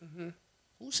anyway. Mm-hmm.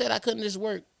 Who said I couldn't just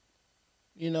work,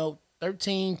 you know,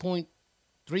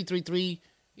 13.333,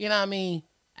 you know what I mean,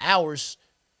 hours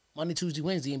Monday, Tuesday,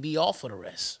 Wednesday and be off for the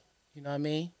rest. You know what I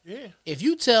mean? Yeah. If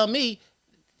you tell me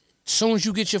as soon as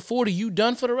you get your 40, you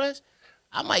done for the rest,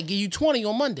 I might give you 20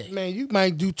 on Monday. Man, you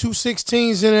might do 2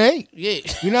 16s and an 8. Yeah.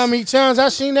 You know how many times I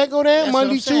seen that go down? That's Monday,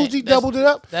 what I'm saying. Tuesday, doubled it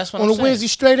up. That's what on I'm a saying. Wednesday,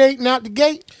 straight 8 and out the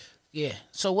gate. Yeah.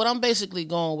 So what I'm basically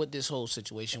going with this whole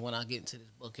situation when I get into this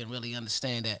book and really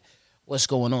understand that what's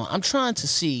going on, I'm trying to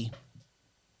see,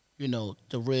 you know,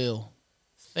 the real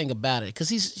thing about it. Because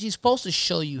he's supposed to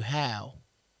show you how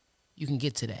you can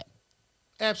get to that.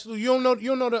 Absolutely. You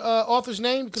don't know the author's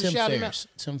name? Tim Ferriss.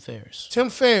 Tim Ferriss. Tim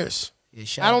Ferriss. Yeah,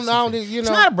 shout I out don't to know. Tim Ferriss. You know, It's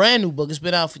not a brand new book. It's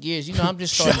been out for years. You know, I'm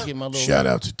just starting to get my little. Shout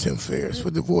out to Tim Ferriss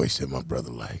for the voice that my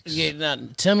brother likes. Yeah, nah,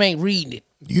 Tim ain't reading it.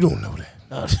 You don't know that.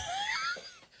 No.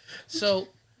 So,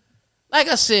 like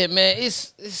I said, man,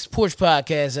 it's Porch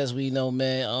Podcast as we know,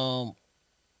 man.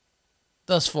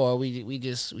 Thus far, we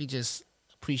just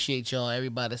appreciate y'all,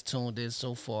 everybody that's tuned in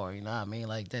so far. You know what I mean?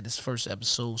 Like that is first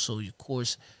episode, so of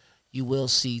course you will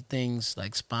see things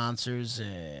like sponsors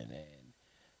and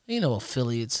you know,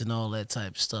 affiliates and all that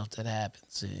type of stuff that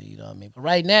happens. And, you know what I mean? But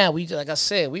right now, like I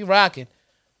said, we rocking.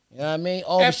 You know what I mean?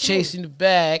 Always Absolutely. chasing the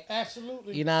bag.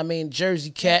 Absolutely. You know what I mean? Jersey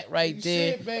cat right You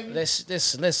there. said, baby.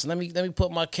 Listen. Let me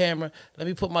put my camera. Let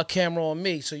me put my camera on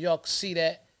me so y'all can see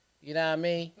that. You know what I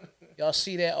mean? Y'all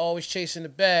see that? Always chasing the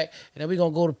bag. And then we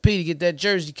gonna go to P to get that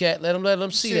Jersey cat. Let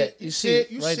them see that. You see it?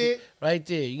 You Right see it. right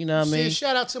there. You know what I mean?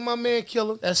 Shout out to my man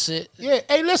Killer. That's it. Yeah.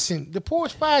 Hey, listen, the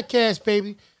Porch Podcast,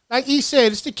 baby. Like he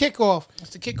said, it's the kickoff.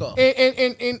 That's the kickoff.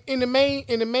 And in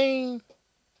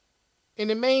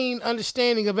the main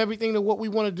understanding of everything of what we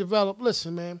want to develop,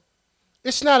 listen, man,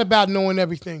 it's not about knowing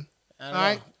everything. All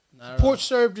right? Porch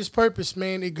served its purpose,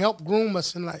 man. It helped groom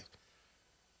us in life.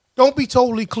 Don't be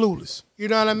totally clueless. You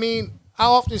know what I mean? I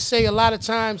often say a lot of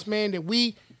times, man, that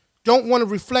we don't want to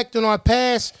reflect on our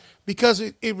past because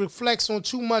it reflects on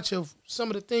too much of some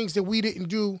of the things that we didn't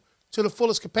do to the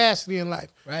fullest capacity in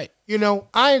life. Right. You know,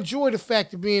 I enjoy the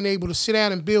fact of being able to sit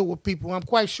down and build with people. I'm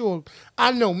quite sure.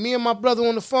 I know me and my brother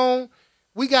on the phone,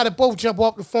 we got to both jump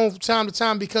off the phone from time to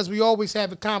time because we always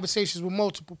have conversations with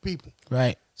multiple people.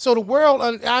 Right. So the world,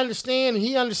 I understand, and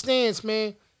he understands,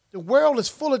 man, the world is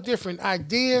full of different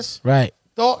ideas, Right.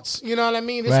 thoughts, you know what I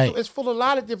mean? Right. It's full of a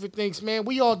lot of different things, man.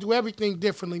 We all do everything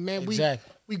differently, man.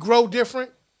 Exactly. We grow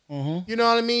different, Mm-hmm. you know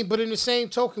what I mean? But in the same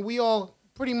token, we all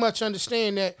pretty much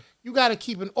understand that you got to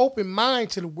keep an open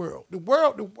mind to the world. The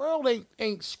world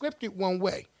ain't scripted one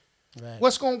way. Right.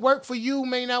 What's going to work for you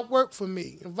may not work for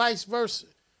me, and vice versa.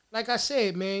 Like I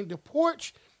said, man, the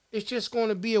porch is just going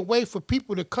to be a way for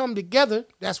people to come together.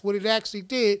 That's what it actually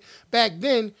did back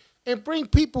then, and bring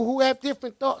people who have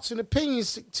different thoughts and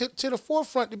opinions to the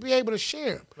forefront to be able to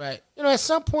share them. Right. You know, at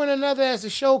some point or another, as the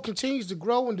show continues to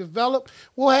grow and develop,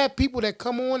 we'll have people that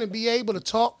come on and be able to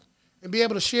talk and be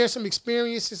able to share some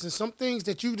experiences and some things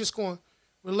that you just going to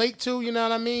relate to, you know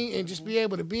what I mean, and just be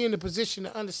able to be in the position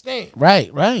to understand. Right.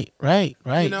 You know?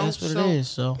 That's what it is.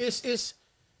 So it's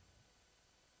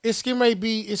getting ready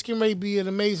to be an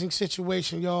amazing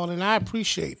situation, y'all, and I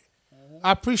appreciate it.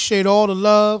 I appreciate all the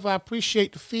love. I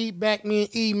appreciate the feedback. Me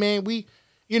and E, man, we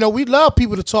love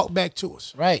people to talk back to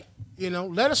us. right. You know,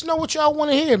 let us know what y'all want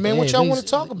to hear, man. What y'all want to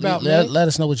talk about, let, man. Let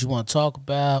us know what you want to talk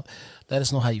about. Let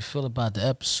us know how you feel about the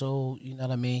episode. You know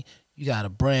what I mean? You got a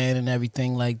brand and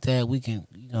everything like that. We can,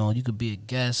 you could be a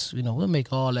guest. You know, we'll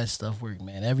make all that stuff work,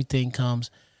 man. Everything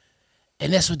comes.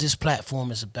 And that's what this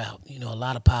platform is about. You know, a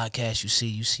lot of podcasts you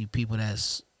see people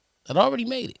that already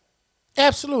made it.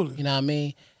 Absolutely. You know what I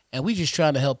mean? And we just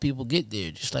trying to help people get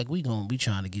there, just like we gonna be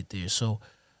trying to get there. So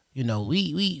you know,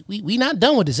 we not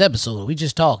done with this episode. We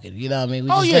just talking. You know what I mean?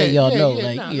 We Oh just yeah, let y'all yeah, know, yeah.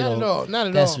 like, Nah, you not know, at all, not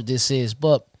at that's all. what this is.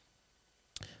 But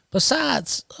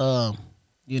besides, you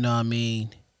know what I mean,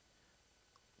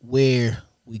 where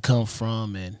we come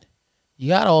from, and you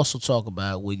gotta also talk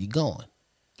about where you're going.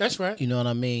 That's right. You know what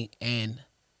I mean? And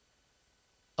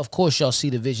of course, y'all see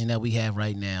the vision that we have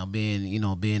right now, being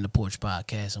the Porch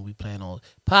Podcast, and we plan on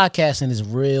podcasting is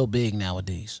real big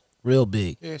nowadays, real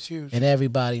big, Yeah, it's huge. and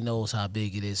everybody knows how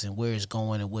big it is and where it's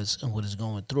going and what it's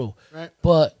going through. Right.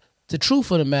 But the truth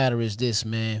of the matter is this,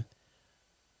 man.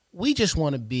 We just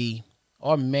want to be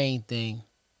our main thing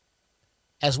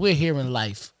as we're here in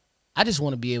life. I just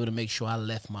want to be able to make sure I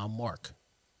left my mark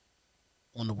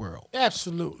on the world.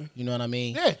 Absolutely. You know what I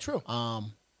mean? Yeah, true.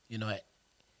 You know,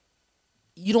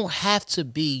 you don't have to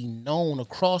be known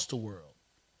across the world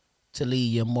to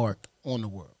leave your mark on the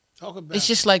world. Talk about It's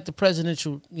just like the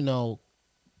presidential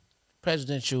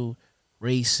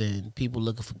race, and people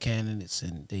looking for candidates,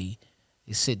 and they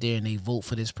sit there and they vote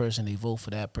for this person, they vote for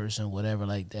that person, whatever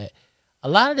like that. A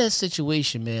lot of that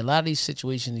situation, man, a lot of these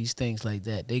situations, these things like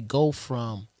that, it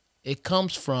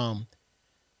comes from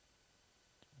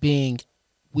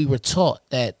we were taught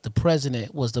that the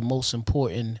president was the most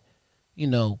important,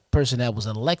 person that was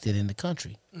elected in the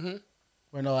country. Mm-hmm.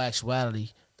 Where in all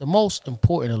actuality, the most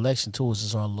important election to us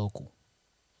is our local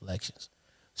elections.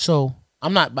 So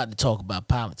I'm not about to talk about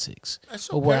politics. That's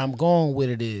But where okay. I'm going with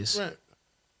it is Right.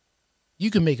 you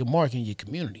can make a mark in your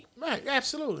community. Right.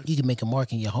 Absolutely. You can make a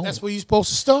mark in your home. That's where you're supposed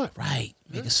to start. Right.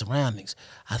 Make it surroundings.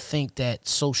 I think that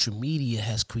social media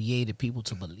has created people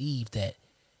to believe that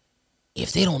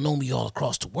if they don't know me all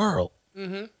across the world,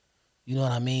 Mm-hmm. you know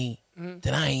what I mean, Mm-hmm.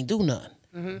 then I ain't do nothing.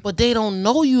 Mm-hmm. But they don't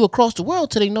know you across the world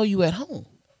till they know you at home.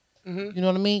 Mm-hmm. You know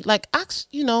what I mean? Like,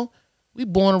 we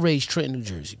born and raised Trenton, New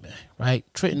Jersey, man. Right?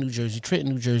 Trenton, New Jersey.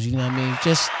 You know what I mean?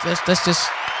 That's just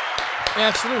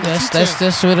Absolutely.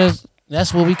 that's what it is.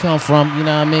 That's where we come from. You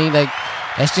know what I mean? Like,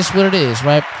 that's just what it is,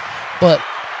 right? But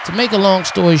to make a long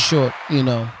story short,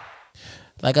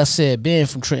 like I said, being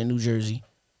from Trenton, New Jersey,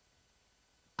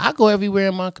 I go everywhere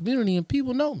in my community and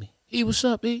people know me. E, what's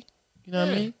up, E? You know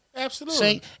what I mean?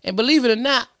 Absolutely. And believe it or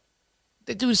not,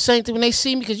 they do the same thing when they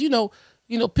see me because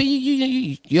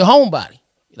P, you're a homebody.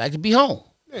 You like to be home.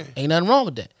 Yeah. Ain't nothing wrong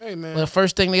with that. Hey, man. But the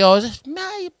first thing they always ask, man,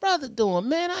 how your brother doing,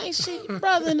 man? I ain't seen your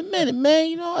brother in a minute,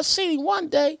 man. I seen him one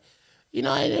day.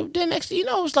 And then next thing you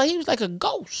know, he was like a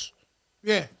ghost.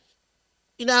 Yeah.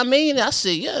 You know what I mean? I said,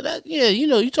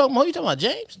 you talking about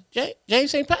James?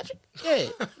 James St. Patrick? Yeah.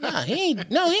 Nah, he ain't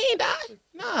died.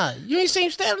 Nah, you ain't seen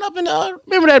him standing up in the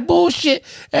remember that bullshit?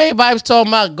 Everybody was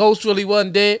talking about Ghost really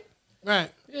wasn't dead.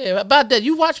 Right. Yeah, about that.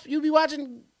 You be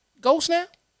watching Ghost now?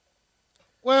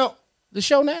 Well, The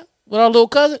show now? With our little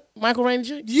cousin, Michael Rainey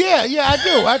Jr.? yeah, I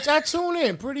do. I tune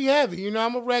in pretty heavy.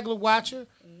 I'm a regular watcher.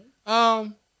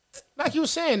 Like you were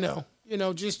saying though,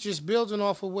 just building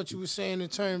off of what you were saying in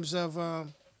terms of,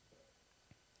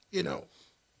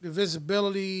 the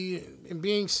visibility and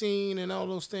being seen and all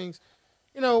those things.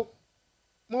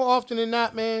 More often than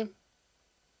not, man,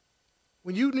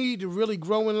 when you need to really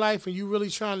grow in life and you really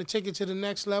trying to take it to the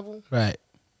next level, Right.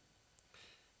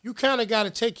 you kind of got to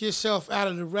take yourself out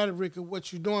of the rhetoric of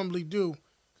what you normally do.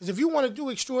 Because if you want to do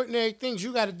extraordinary things,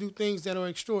 you got to do things that are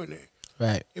extraordinary.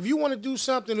 Right. If you want to do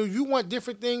something or you want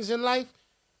different things in life,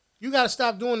 you got to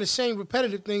stop doing the same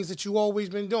repetitive things that you always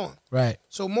been doing. Right.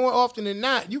 So more often than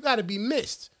not, you got to be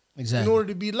missed Exactly. in order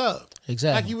to be loved.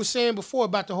 Exactly. Like you were saying before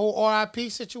about the whole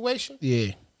RIP situation.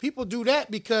 Yeah. People do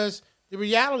that because the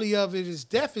reality of it is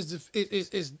death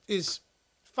is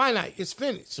finite. It's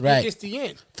finished. Right. It's the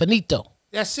end. Finito.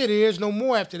 That's it. There's no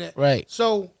more after that. Right.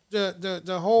 So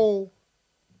the whole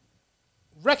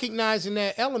recognizing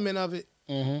that element of it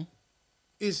Mm-hmm.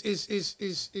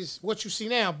 is what you see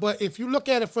now. But if you look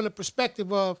at it from the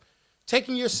perspective of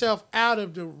taking yourself out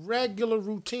of the regular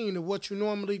routine of what you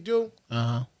normally do,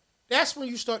 Uh-huh. that's when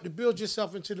you start to build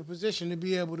yourself into the position to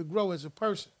be able to grow as a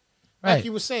person. Right. Like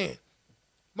you were saying,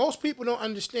 most people don't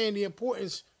understand the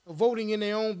importance of voting in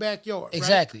their own backyard.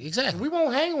 Exactly. Right? Exactly. We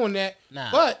won't hang on that, Nah.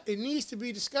 but it needs to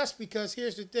be discussed because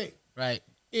here's the thing. Right.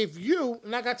 If you,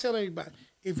 like I tell everybody,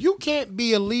 if you can't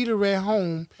be a leader at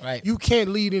home, Right. you can't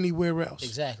lead anywhere else.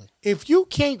 Exactly. If you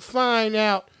can't find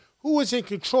out who is in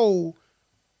control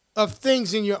of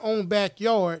things in your own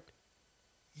backyard,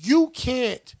 you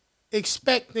can't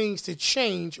expect things to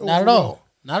change overall. Not at all.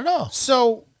 Not at all.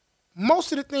 So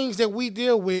most of the things that we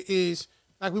deal with is,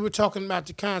 like we were talking about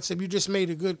the concept, you just made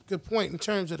a good point in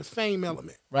terms of the fame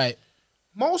element. Right.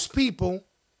 Most people,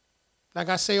 like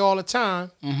I say all the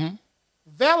time, Mm-hmm.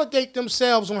 validate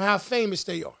themselves on how famous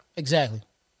they are. Exactly.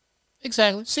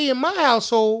 Exactly. See, in my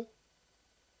household,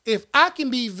 if I can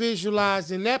be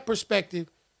visualized in that perspective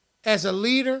as a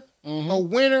leader, a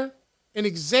winner, an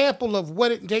example of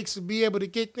what it takes to be able to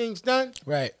get things done,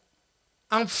 Right.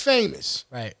 I'm famous.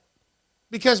 Right.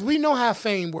 Because we know how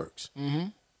fame works. Mm-hmm.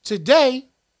 Today,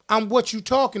 I'm what you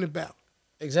talking about.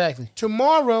 Exactly.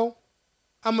 Tomorrow,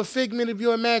 I'm a figment of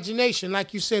your imagination,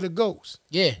 like you said, a ghost.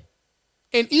 Yeah.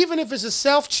 And even if it's a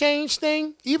self-change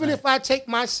thing, even if I take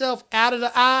myself out of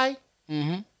the eye,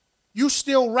 you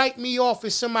still write me off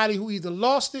as somebody who either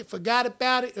lost it, forgot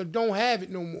about it, or don't have it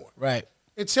no more. Right.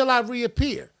 Until I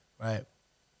reappear. Right.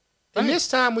 And this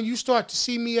time when you start to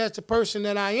see me as the person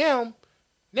that I am,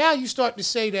 now you start to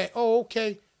say that, oh,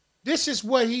 okay, this is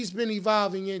what he's been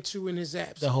evolving into in his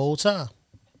absence. The whole time.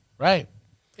 Right.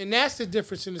 And that's the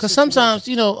difference in the Because situation.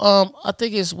 sometimes, I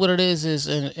think it's what it is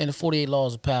in the 48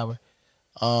 Laws of Power.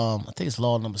 I think it's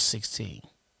law number 16.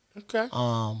 Okay.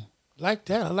 Like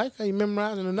that. I like how you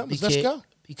memorizing the numbers. Let's go.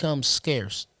 Becomes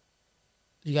scarce.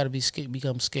 You got to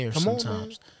become scarce Come on,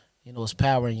 sometimes. It's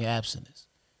power in your absence.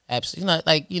 Absent.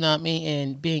 Like, you know what I mean?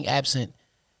 And being absent,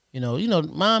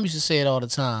 Mom used to say it all the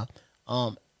time.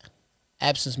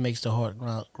 Absence makes the heart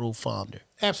grow fonder.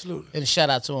 Absolutely. And shout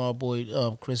out to our boy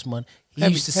Chris Munn. He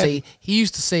Heavy,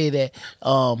 used to say that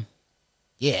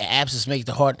absence makes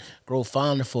the heart grow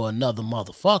fonder for another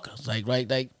motherfucker. It's like, right,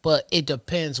 like, but it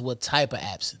depends what type of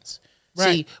absence.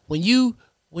 Right. See, when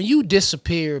you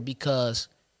disappear because,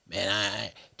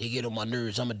 man, they get on my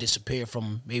nerves, I'm gonna disappear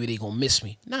from, maybe they gonna miss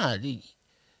me. Nah, they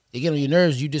get on your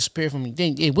nerves, you disappear from me,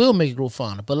 then it will make it grow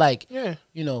fonder. But like,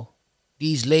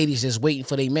 these ladies that's waiting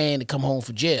for their man to come home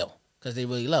from jail because they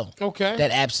really love him. Okay.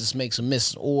 That absence makes them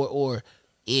miss. Or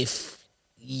if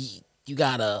you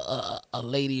got a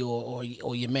lady or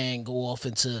your man go off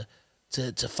into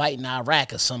to fight in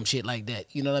Iraq or some shit like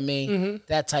that. You know what I mean?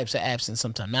 That types of absence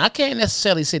sometimes. Now, I can't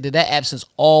necessarily say that absence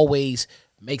always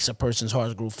makes a person's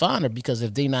heart grow fonder, because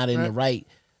if they're not in the right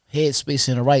headspace,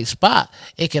 in the right spot,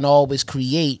 it can always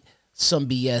create some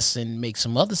BS and make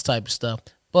some other type of stuff.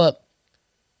 But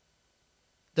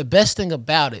the best thing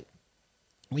about it,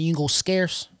 when you go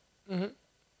scarce and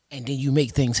then you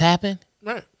make things happen,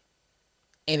 right,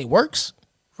 and it works,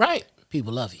 right,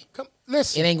 people love you. Come,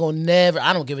 listen. It ain't gonna never.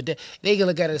 I don't give a damn. They gonna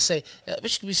look at it and say,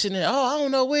 "Bitch could be sitting there. Oh, I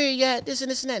don't know where you at. This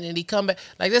and this and that." And he come back.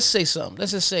 Like, let's say something.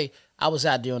 Let's just say I was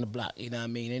out there on the block. You know what I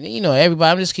mean? And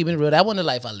everybody. I'm just keeping it real. That wasn't the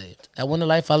life I lived. That wasn't the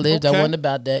life I lived. Okay. That wasn't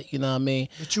about that. You know what I mean?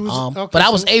 But you was, but I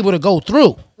was able to go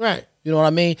through. Right. You know what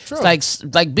I mean? True. It's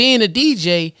like being a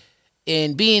DJ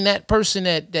and being that person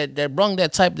that brung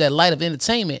that light of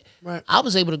entertainment. Right. I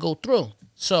was able to go through.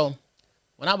 So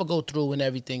when I would go through and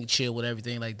everything, chill with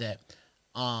everything like that.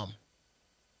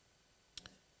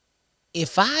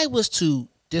 If I was to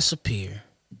disappear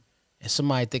and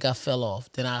somebody think I fell off,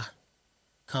 then I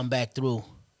come back through,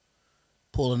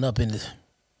 pulling up in the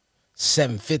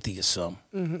 750 or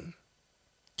something.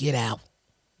 Get out.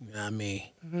 You know what I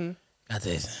mean? Got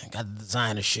the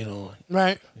designer shit on.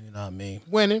 Right. You know what I mean?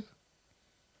 Winning.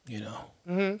 You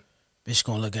know. Bitch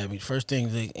gonna look at me. First thing,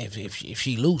 if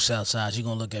she loose outside, she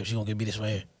gonna look at me. She gonna give me this right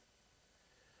here.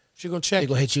 She gonna check. They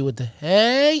gonna hit you with the,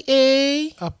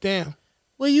 hey, up, down.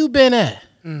 Where you been at?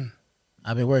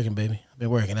 I've been working, baby. I've been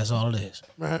working. That's all it is.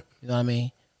 Right. You know what I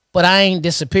mean? But I ain't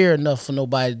disappear enough for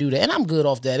nobody to do that. And I'm good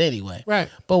off that anyway. Right.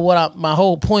 But my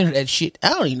whole point of that shit, I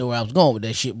don't even know where I was going with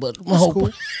that shit, but my whole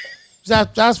point. I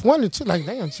was wondering too, like,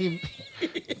 damn, see,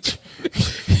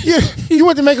 you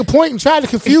went to make a point and try to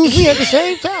confuse me at the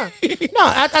same time. No,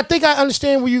 I think I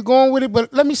understand where you're going with it,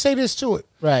 but let me say this to it.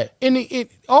 Right. And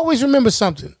it always remember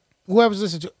something, whoever's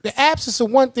listening to it. The absence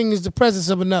of one thing is the presence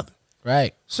of another.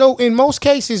 Right. So in most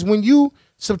cases, when you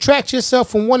subtract yourself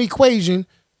from one equation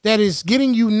that is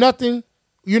getting you nothing,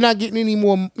 you're not getting any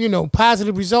more,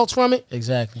 positive results from it.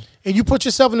 Exactly. And you put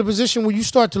yourself in a position where you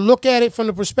start to look at it from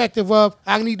the perspective of,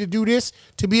 I need to do this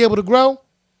to be able to grow.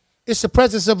 It's the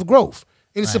presence of growth.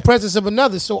 And it's the presence of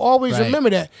another. So always remember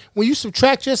that. When you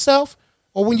subtract yourself,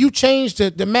 or when you change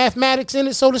the mathematics in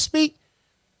it, so to speak,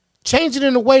 change it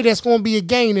in a way that's going to be a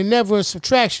gain and never a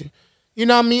subtraction. You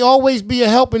know what I mean? Always be a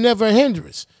help and never a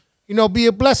hindrance. Be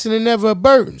a blessing and never a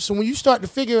burden. So when you start to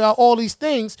figure out all these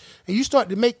things and you start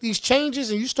to make these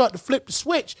changes and you start to flip the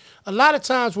switch, a lot of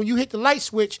times when you hit the light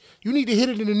switch, you need to hit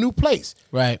it in a new place.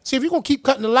 Right. See, if you're going to keep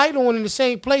cutting the light on in the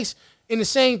same place and the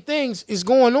same things is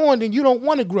going on, then you don't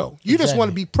want to grow. You just want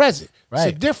to be present. Right.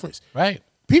 It's a difference. Right.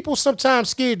 People sometimes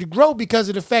scared to grow because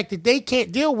of the fact that they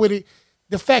can't deal with it,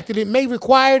 the fact that it may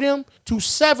require them to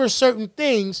sever certain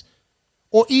things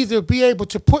or either be able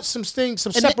to put some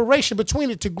separation between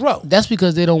it to grow. That's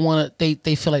because they don't want to,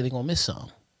 they feel like they're going to miss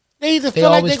something. They either feel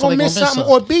like they're going to miss something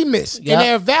or be missed. Yep. And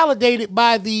they're validated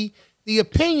by the the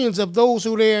opinions of those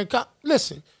who there.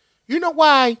 Listen, you know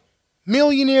why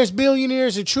millionaires,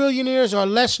 billionaires, and trillionaires are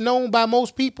less known by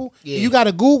most people? Yeah. You got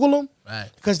to Google them. Right.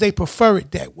 Because they prefer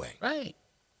it that way. Right.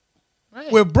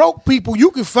 Right. Where broke people,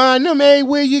 you can find them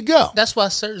everywhere you go. That's why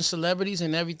certain celebrities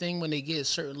and everything, when they get a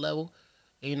certain level,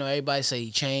 you know, everybody say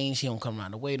he changed. He don't come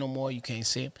around the way no more. You can't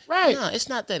see him. Right. No, it's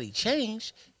not that he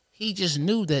changed. He just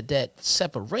knew that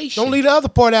separation. Don't leave the other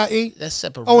part out, E. That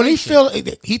separation. Oh, and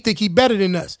he think he better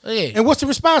than us. Yeah. And what's the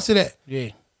response to that? Yeah.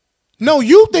 No,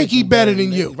 you think he better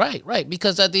than you. Right.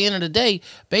 Because at the end of the day,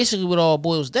 basically what all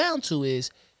boils down to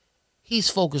is he's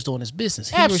focused on his business.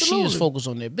 He or she is focused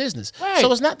on their business. Right.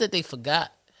 So it's not that they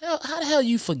forgot. How the hell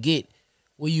you forget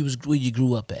where you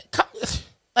grew up at?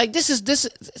 Like this is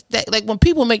that, like when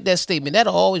people make that statement,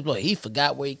 that'll always be like, he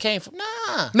forgot where he came from.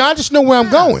 Nah. No, I just know where I'm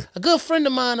going. A good friend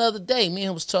of mine the other day, me and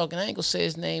him was talking, I ain't gonna say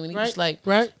his name, and he was like,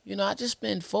 you know, I just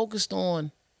been focused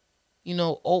on, you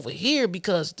know, over here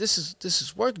because this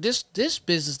is work, this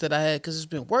business that I had, because it's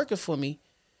been working for me.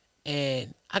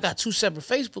 And I got 2 separate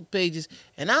Facebook pages,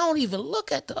 and I don't even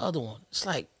look at the other one. It's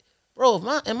like, bro,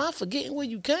 am I forgetting where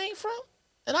you came from?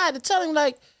 And I had to tell him,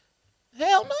 like,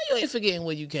 hell no, you ain't forgetting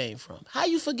where you came from. How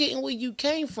you forgetting where you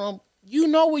came from? You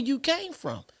know where you came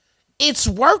from. It's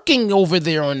working over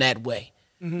there on that way.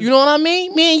 Mm-hmm. You know what I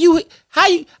mean? Me and you,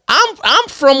 I'm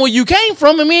from where you came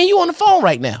from, and me and you on the phone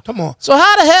right now. Come on. So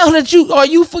how the hell are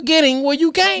you forgetting where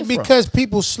you came from? Because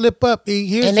people slip up.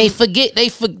 And they forget.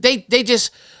 They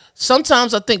just,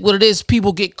 sometimes I think what it is,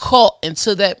 people get caught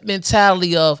into that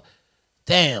mentality of,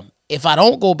 damn, if I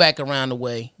don't go back around the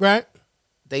way, right?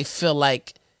 They feel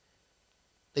like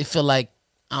I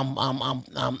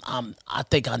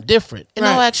think I'm different. In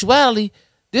all actuality,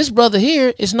 this brother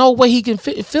here is no way he can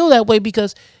feel that way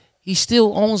because he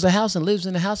still owns the house and lives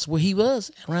in the house where he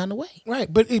was around the way. Right,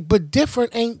 but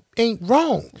different ain't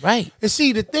wrong. Right. And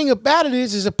see, the thing about it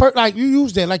is like you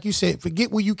use that, like you said,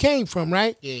 forget where you came from,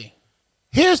 right? Yeah.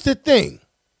 Here's the thing.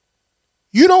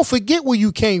 You don't forget where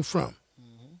you came from.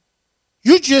 Mm-hmm.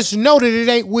 You just know that it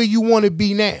ain't where you want to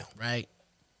be now. Right.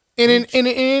 And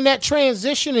in that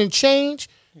transition and change,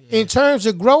 in terms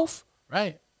of growth,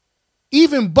 right,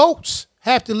 even boats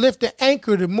have to lift the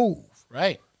anchor to move.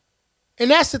 Right.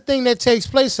 And that's the thing that takes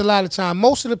place a lot of time.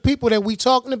 Most of the people that we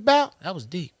talking about, that was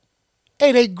deep.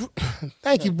 Hey,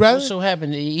 thank you, brother. What so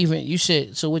happened? Even you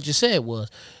said. So what you said was,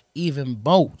 even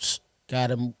boats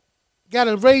gotta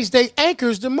raise their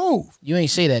anchors to move. You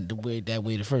ain't say that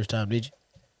way the first time, did you?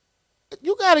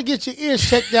 You got to get your ears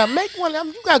checked out. Make one.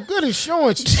 You got good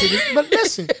insurance. But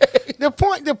listen, the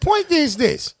point is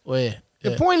this.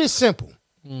 The point is simple.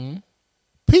 Mm-hmm.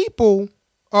 People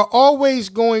are always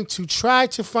going to try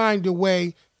to find a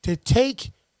way to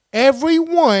take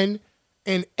everyone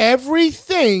and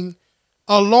everything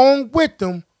along with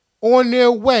them on their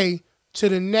way to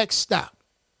the next stop.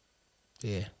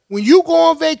 Yeah. When you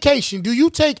go on vacation, do you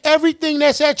take everything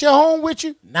that's at your home with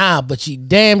you? Nah, but you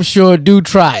damn sure do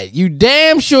try it. You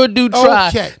damn sure do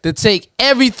try to take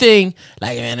everything.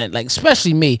 Like, man, like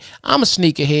especially me. I'm a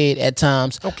sneakerhead at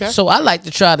times. Okay. So I like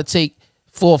to try to take,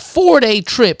 for a 4-day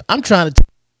trip, I'm trying to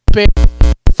take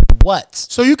what?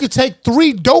 So you could take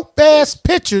 3 dope-ass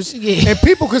pictures and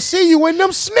people could see you in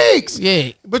them sneaks.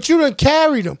 Yeah. But you done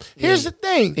carry them. Here's the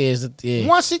thing.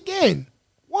 Once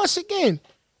again,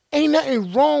 ain't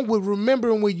nothing wrong with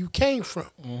remembering where you came from.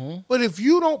 Mm-hmm. But if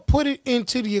you don't put it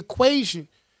into the equation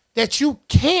that you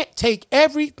can't take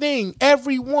everything,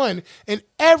 everyone, and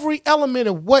every element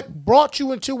of what brought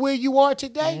you into where you are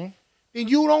today, then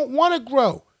you don't want to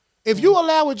grow. If you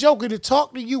allow a joker to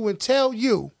talk to you and tell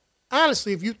you,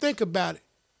 honestly, if you think about it,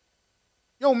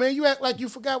 yo, man, you act like you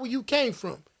forgot where you came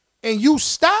from, and you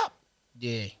stop,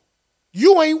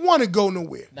 you ain't want to go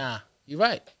nowhere. Nah, you're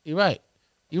right.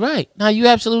 Now you're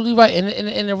absolutely right,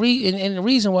 and the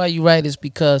reason why you're right is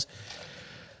because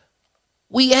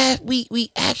we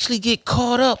actually get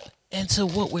caught up into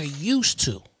what we're used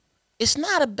to. It's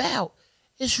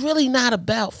really not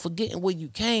about forgetting where you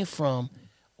came from,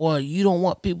 or you don't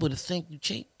want people to think you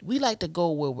changed. We like to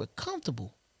go where we're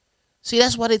comfortable. See,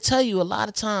 that's why they tell you a lot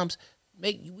of times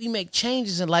we make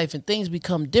changes in life and things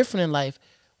become different in life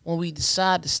when we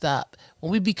decide to stop,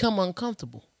 when we become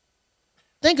uncomfortable.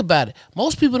 Think about it.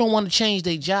 Most people don't want to change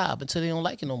their job until they don't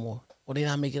like it no more, or they're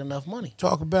not making enough money.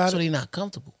 Talk about it. So they're not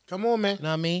comfortable. Come on, man. You know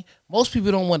what I mean? Most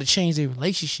people don't want to change their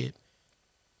relationship,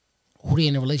 who they're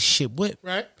in a relationship with.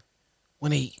 Right.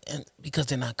 Because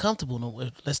they're not comfortable,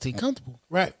 unless they're comfortable.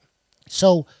 Right.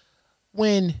 So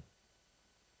when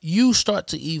you start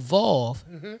to evolve,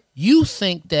 you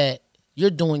think that you're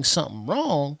doing something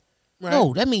wrong. Right.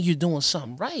 No, that means you're doing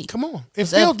something right. Come on. It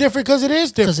feels different because it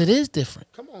is different. Because it is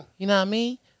different. Come on. You know what I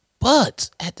mean? But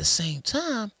at the same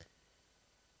time,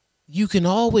 you can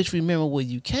always remember where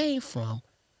you came from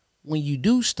when you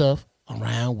do stuff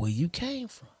around where you came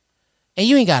from. And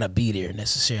you ain't got to be there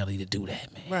necessarily to do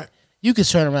that, man. Right. You can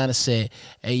turn around and say,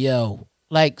 hey, yo,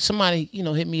 like somebody,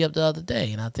 hit me up the other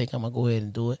day, and I think I'm going to go ahead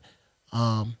and do it.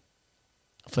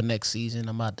 For next season,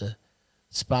 I'm about to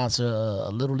sponsor a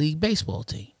Little League baseball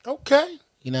team. Okay.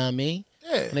 You know what I mean?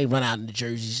 Yeah. And they run out in the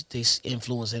jerseys, they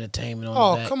influence entertainment on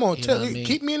the back. Come on. Me?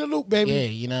 Keep me in the loop, baby. Yeah,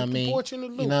 you know what I mean? Porch in the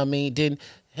loop. You know what I mean? Then,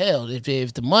 hell,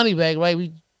 if the money back right,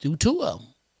 we do 2 of them.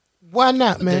 Why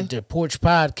not, man? The Porch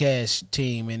Podcast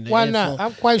team. And why not?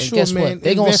 I'm quite sure, man.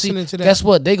 They gonna see. Into that. Guess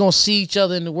what? They gonna see each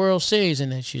other in the World Series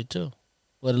and that shit too.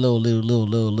 With a little league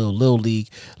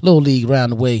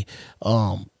around the way.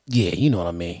 Yeah, you know what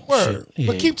I mean. Word. Yeah.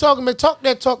 But keep talking, man. Talk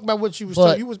about what you was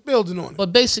talking. You was building on it.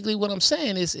 But basically, what I'm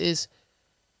saying is,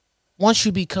 once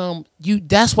you become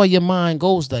that's why your mind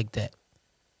goes like that,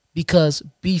 because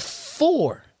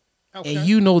before, and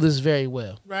you know this very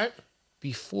well, right?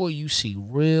 Before you see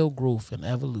real growth and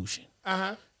evolution,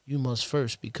 you must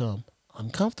first become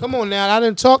uncomfortable. Come on now, I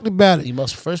done talked about it. You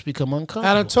must first become uncomfortable.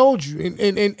 I done told you.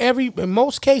 In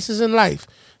most cases in life,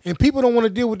 and people don't want to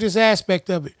deal with this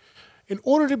aspect of it. In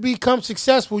order to become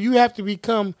successful, you have to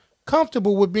become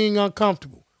comfortable with being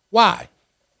uncomfortable. Why?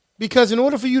 Because in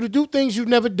order for you to do things you've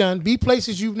never done, be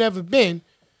places you've never been,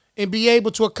 and be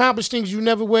able to accomplish things you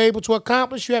never were able to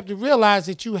accomplish, you have to realize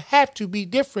that you have to be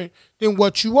different than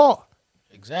what you are.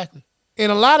 Exactly.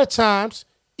 And a lot of times,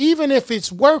 even if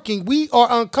it's working, we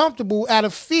are uncomfortable out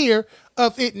of fear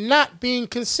of it not being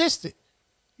consistent.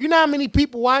 You know how many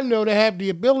people I know that have the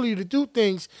ability to do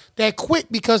things that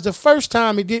quit because the first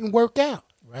time it didn't work out.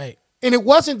 Right. And it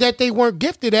wasn't that they weren't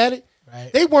gifted at it.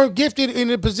 Right. They weren't gifted in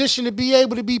a position to be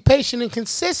able to be patient and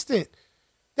consistent.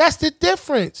 That's the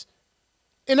difference.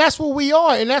 And that's what we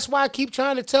are. And that's why I keep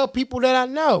trying to tell people that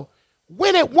I know.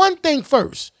 Win at one thing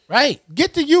first. Right.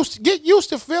 Get used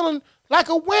to feeling like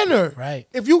a winner. Right.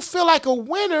 If you feel like a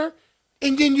winner,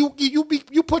 and then you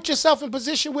put yourself in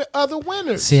position with other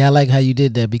winners. See, I like how you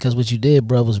did that, because what you did,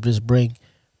 bro, was just bring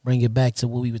it back to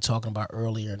what we were talking about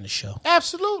earlier in the show.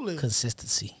 Absolutely.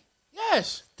 Consistency.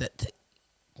 Yes. That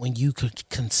when you could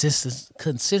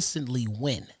consistently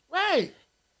win, right,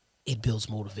 it builds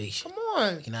motivation. Come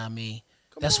on. You know what I mean?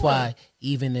 That's why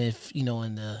even if,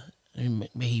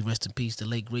 may he rest in peace, the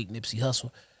late great Nipsey Hussle,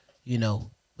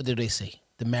 what do they say?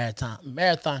 The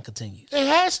marathon continues. It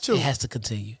has to. It has to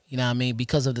continue. You know what I mean?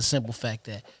 Because of the simple fact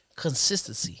that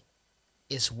consistency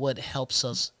is what helps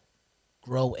us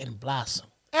grow and blossom.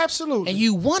 Absolutely. And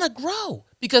you want to grow,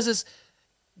 because it's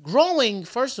growing,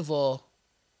 first of all,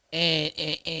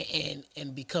 and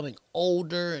becoming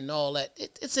older and all that.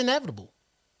 It's inevitable.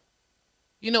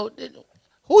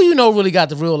 Who really got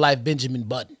the real life Benjamin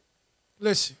Button?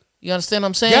 Listen. You understand what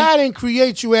I'm saying? God didn't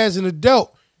create you as an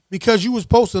adult because you were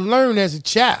supposed to learn as a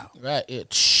child. Right.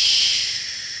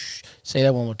 Say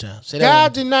that one more time.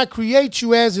 God did not create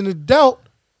you as an adult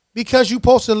because you're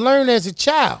supposed to learn as a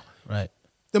child. Right.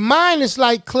 The mind is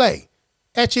like clay.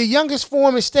 At your youngest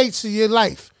form and states of your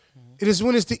life, it is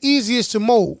when it's the easiest to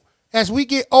mold. As we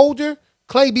get older,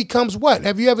 clay becomes what?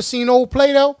 Have you ever seen old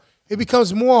Play-Doh? It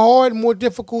becomes more hard, more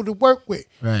difficult to work with.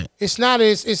 Right. It's not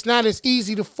as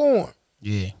easy to form.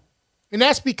 Yeah. And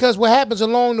that's because what happens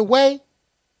along the way,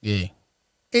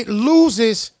 it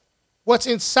loses what's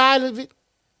inside of it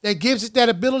that gives it that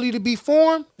ability to be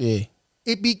formed. Yeah.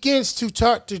 It begins to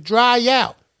start to dry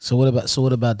out. So what about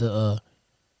soft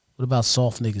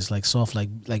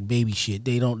niggas, like baby shit?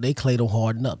 They clay don't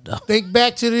harden up though. Think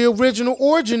back to the original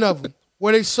origin of them,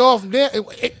 where they soft.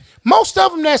 Most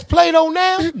of them that's Play-Doh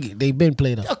now, they been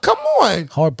Play-Doh. Come on,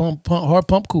 hard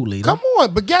pump Kool-Aid. Come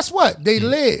on, but guess what? They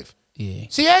live. Yeah.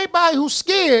 See, everybody who's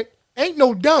scared ain't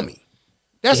no dummy.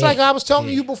 That's like I was telling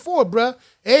you before, bruh.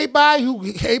 Everybody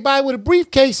with a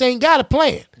briefcase ain't got a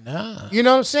plan. Nah. You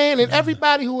know what I'm saying? And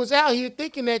everybody who is out here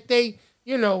thinking that they,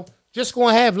 just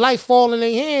gonna have life fall in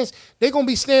their hands, they're gonna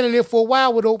be standing there for a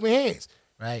while with open hands.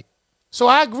 Right. So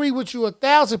I agree with you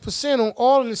 1,000% on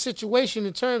all of the situation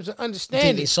in terms of understanding.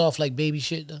 You think they soft like baby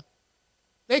shit though?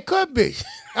 They could be.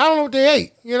 I don't know what they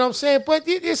ate. You know what I'm saying? But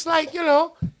it's like,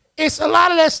 it's a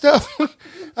lot of that stuff.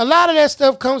 A lot of that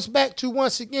stuff comes back to,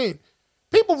 once again,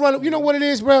 people run. You know what it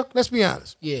is, bro? Let's be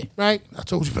honest. Yeah. Right? I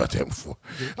told you about that before.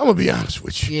 I'm gonna be honest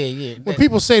with you. Yeah. When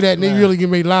people say that, and they really get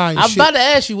me lying. I'm about to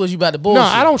ask you, was you about to bullshit? No,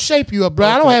 I don't shape you up, bro.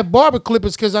 Okay. I don't have barber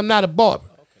clippers because I'm not a barber.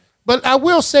 Okay. But I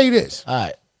will say this. All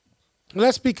right.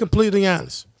 Let's be completely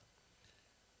honest.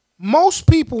 Most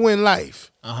people in life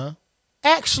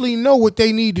actually know what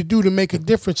they need to do to make a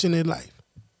difference in their life.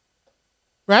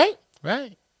 Right?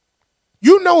 Right.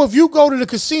 You know, if you go to the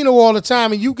casino all the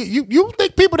time and you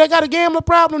think people that got a gambling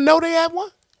problem know they have one?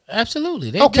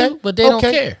 Absolutely. They do, but they don't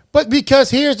care. But because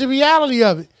here's the reality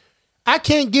of it. I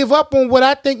can't give up on what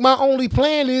I think my only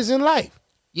plan is in life.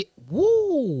 Yeah.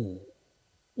 Woo.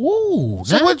 Woo.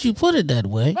 So now that you put it that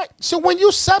way. Right. So when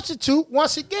you substitute,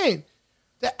 once again,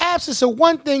 the absence of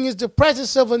one thing is the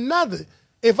presence of another.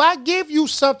 If I give you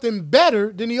something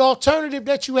better than the alternative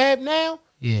that you have now,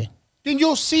 yeah, then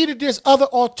you'll see that there's other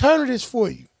alternatives for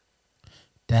you.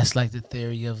 That's like the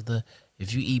theory of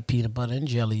if you eat peanut butter and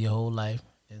jelly your whole life,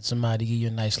 and somebody give you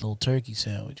a nice little turkey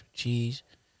sandwich with cheese,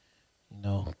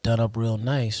 done up real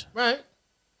nice. Right.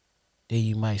 Then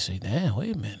you might say, damn,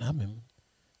 wait a minute, let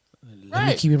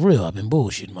me keep it real. I've been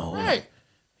bullshitting my whole life.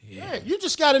 Yeah. You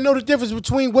just got to know the difference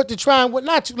between what to try and what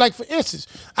not to. Like, for instance,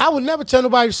 I would never tell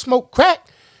nobody to smoke crack.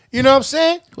 You know what I'm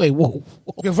saying? Wait, whoa.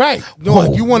 You're right.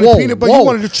 No, you wanted peanut butter. You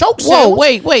wanted the choke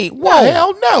sandwich. Whoa. No,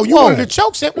 hell no. You wanted the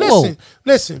choke sandwich.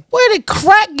 Listen. Where did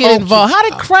crack get involved? How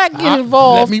did crack get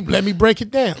involved? Let me break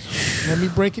it down.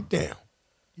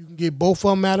 You can get both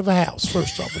of them out of a house.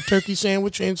 First off, a turkey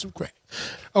sandwich and some crack.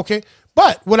 Okay?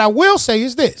 But what I will say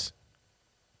is this.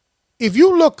 If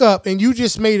you look up, and you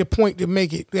just made a point to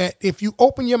make it, that if you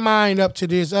open your mind up to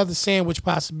there's other sandwich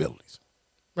possibilities,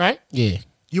 right? Yeah.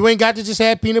 You ain't got to just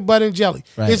have peanut butter and jelly.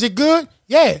 Right. Is it good?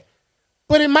 Yeah.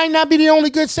 But it might not be the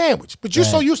only good sandwich. But you're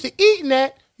so used to eating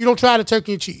that, you don't try the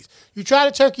turkey and cheese. You try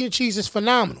the turkey and cheese, it's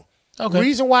phenomenal. Okay. The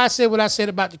reason why I said what I said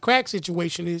about the crack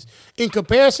situation is, in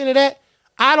comparison to that,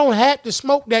 I don't have to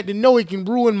smoke that to know it can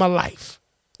ruin my life.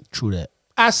 True that.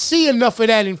 I see enough of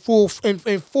that in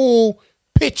full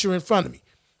picture in front of me.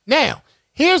 Now,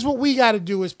 here's what we got to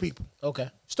do as people. Okay.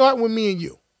 Starting with me and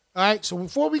you. All right? So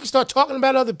before we can start talking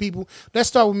about other people, let's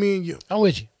start with me and you. I'm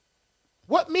with you.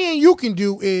 What me and you can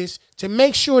do is to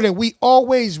make sure that we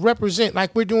always represent,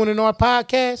 like we're doing in our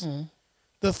podcast,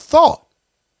 the thought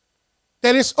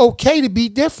that it's okay to be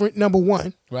different, number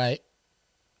one. Right.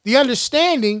 The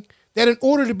understanding that in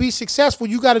order to be successful,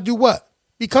 you got to do what?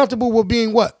 Be comfortable with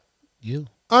being what? You.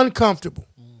 Uncomfortable.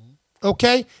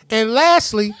 Okay? And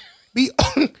lastly, be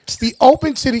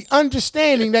open to the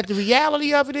understanding that the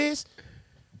reality of it is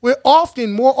we're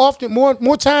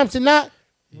more times than not,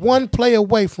 one play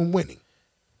away from winning.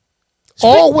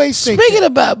 Always think Speaking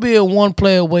about being one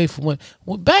play away from winning,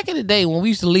 back in the day when we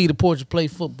used to lead the porch to play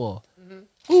football,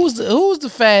 who was the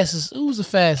fastest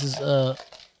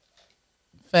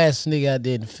nigga out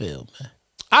there in the field, man?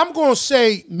 I'm gonna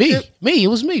say it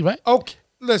was me, right? Okay.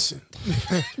 Listen.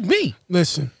 Me.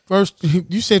 Listen. First,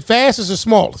 you said fastest or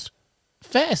smallest?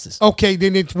 Fastest. Okay,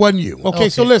 then it wasn't you. Okay,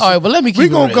 so listen. All right, but let me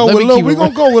keep We're gonna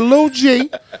go with Lil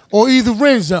G or either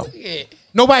Renzo. Yeah.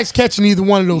 Nobody's catching either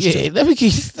one of those two. Let me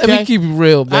keep it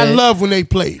real, man. I love when they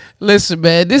play. Listen,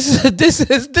 man, this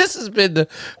has been the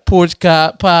Porch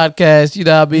Podcast. You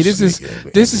know what I mean? This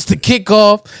is the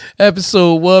kickoff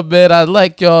episode 1, man. I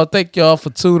like y'all. Thank y'all for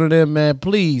tuning in, man.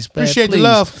 Please, man. Appreciate the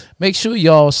love. Make sure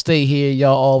y'all stay here.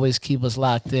 Y'all always keep us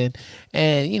locked in.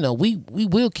 And, we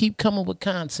will keep coming with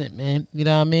content, man. You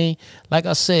know what I mean? Like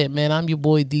I said, man, I'm your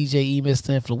boy DJ E.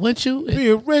 Mr. Influential.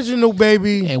 The original,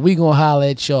 baby. And we gonna holler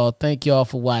at y'all. Thank y'all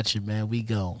for watching, man. We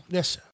gone. Yes, sir.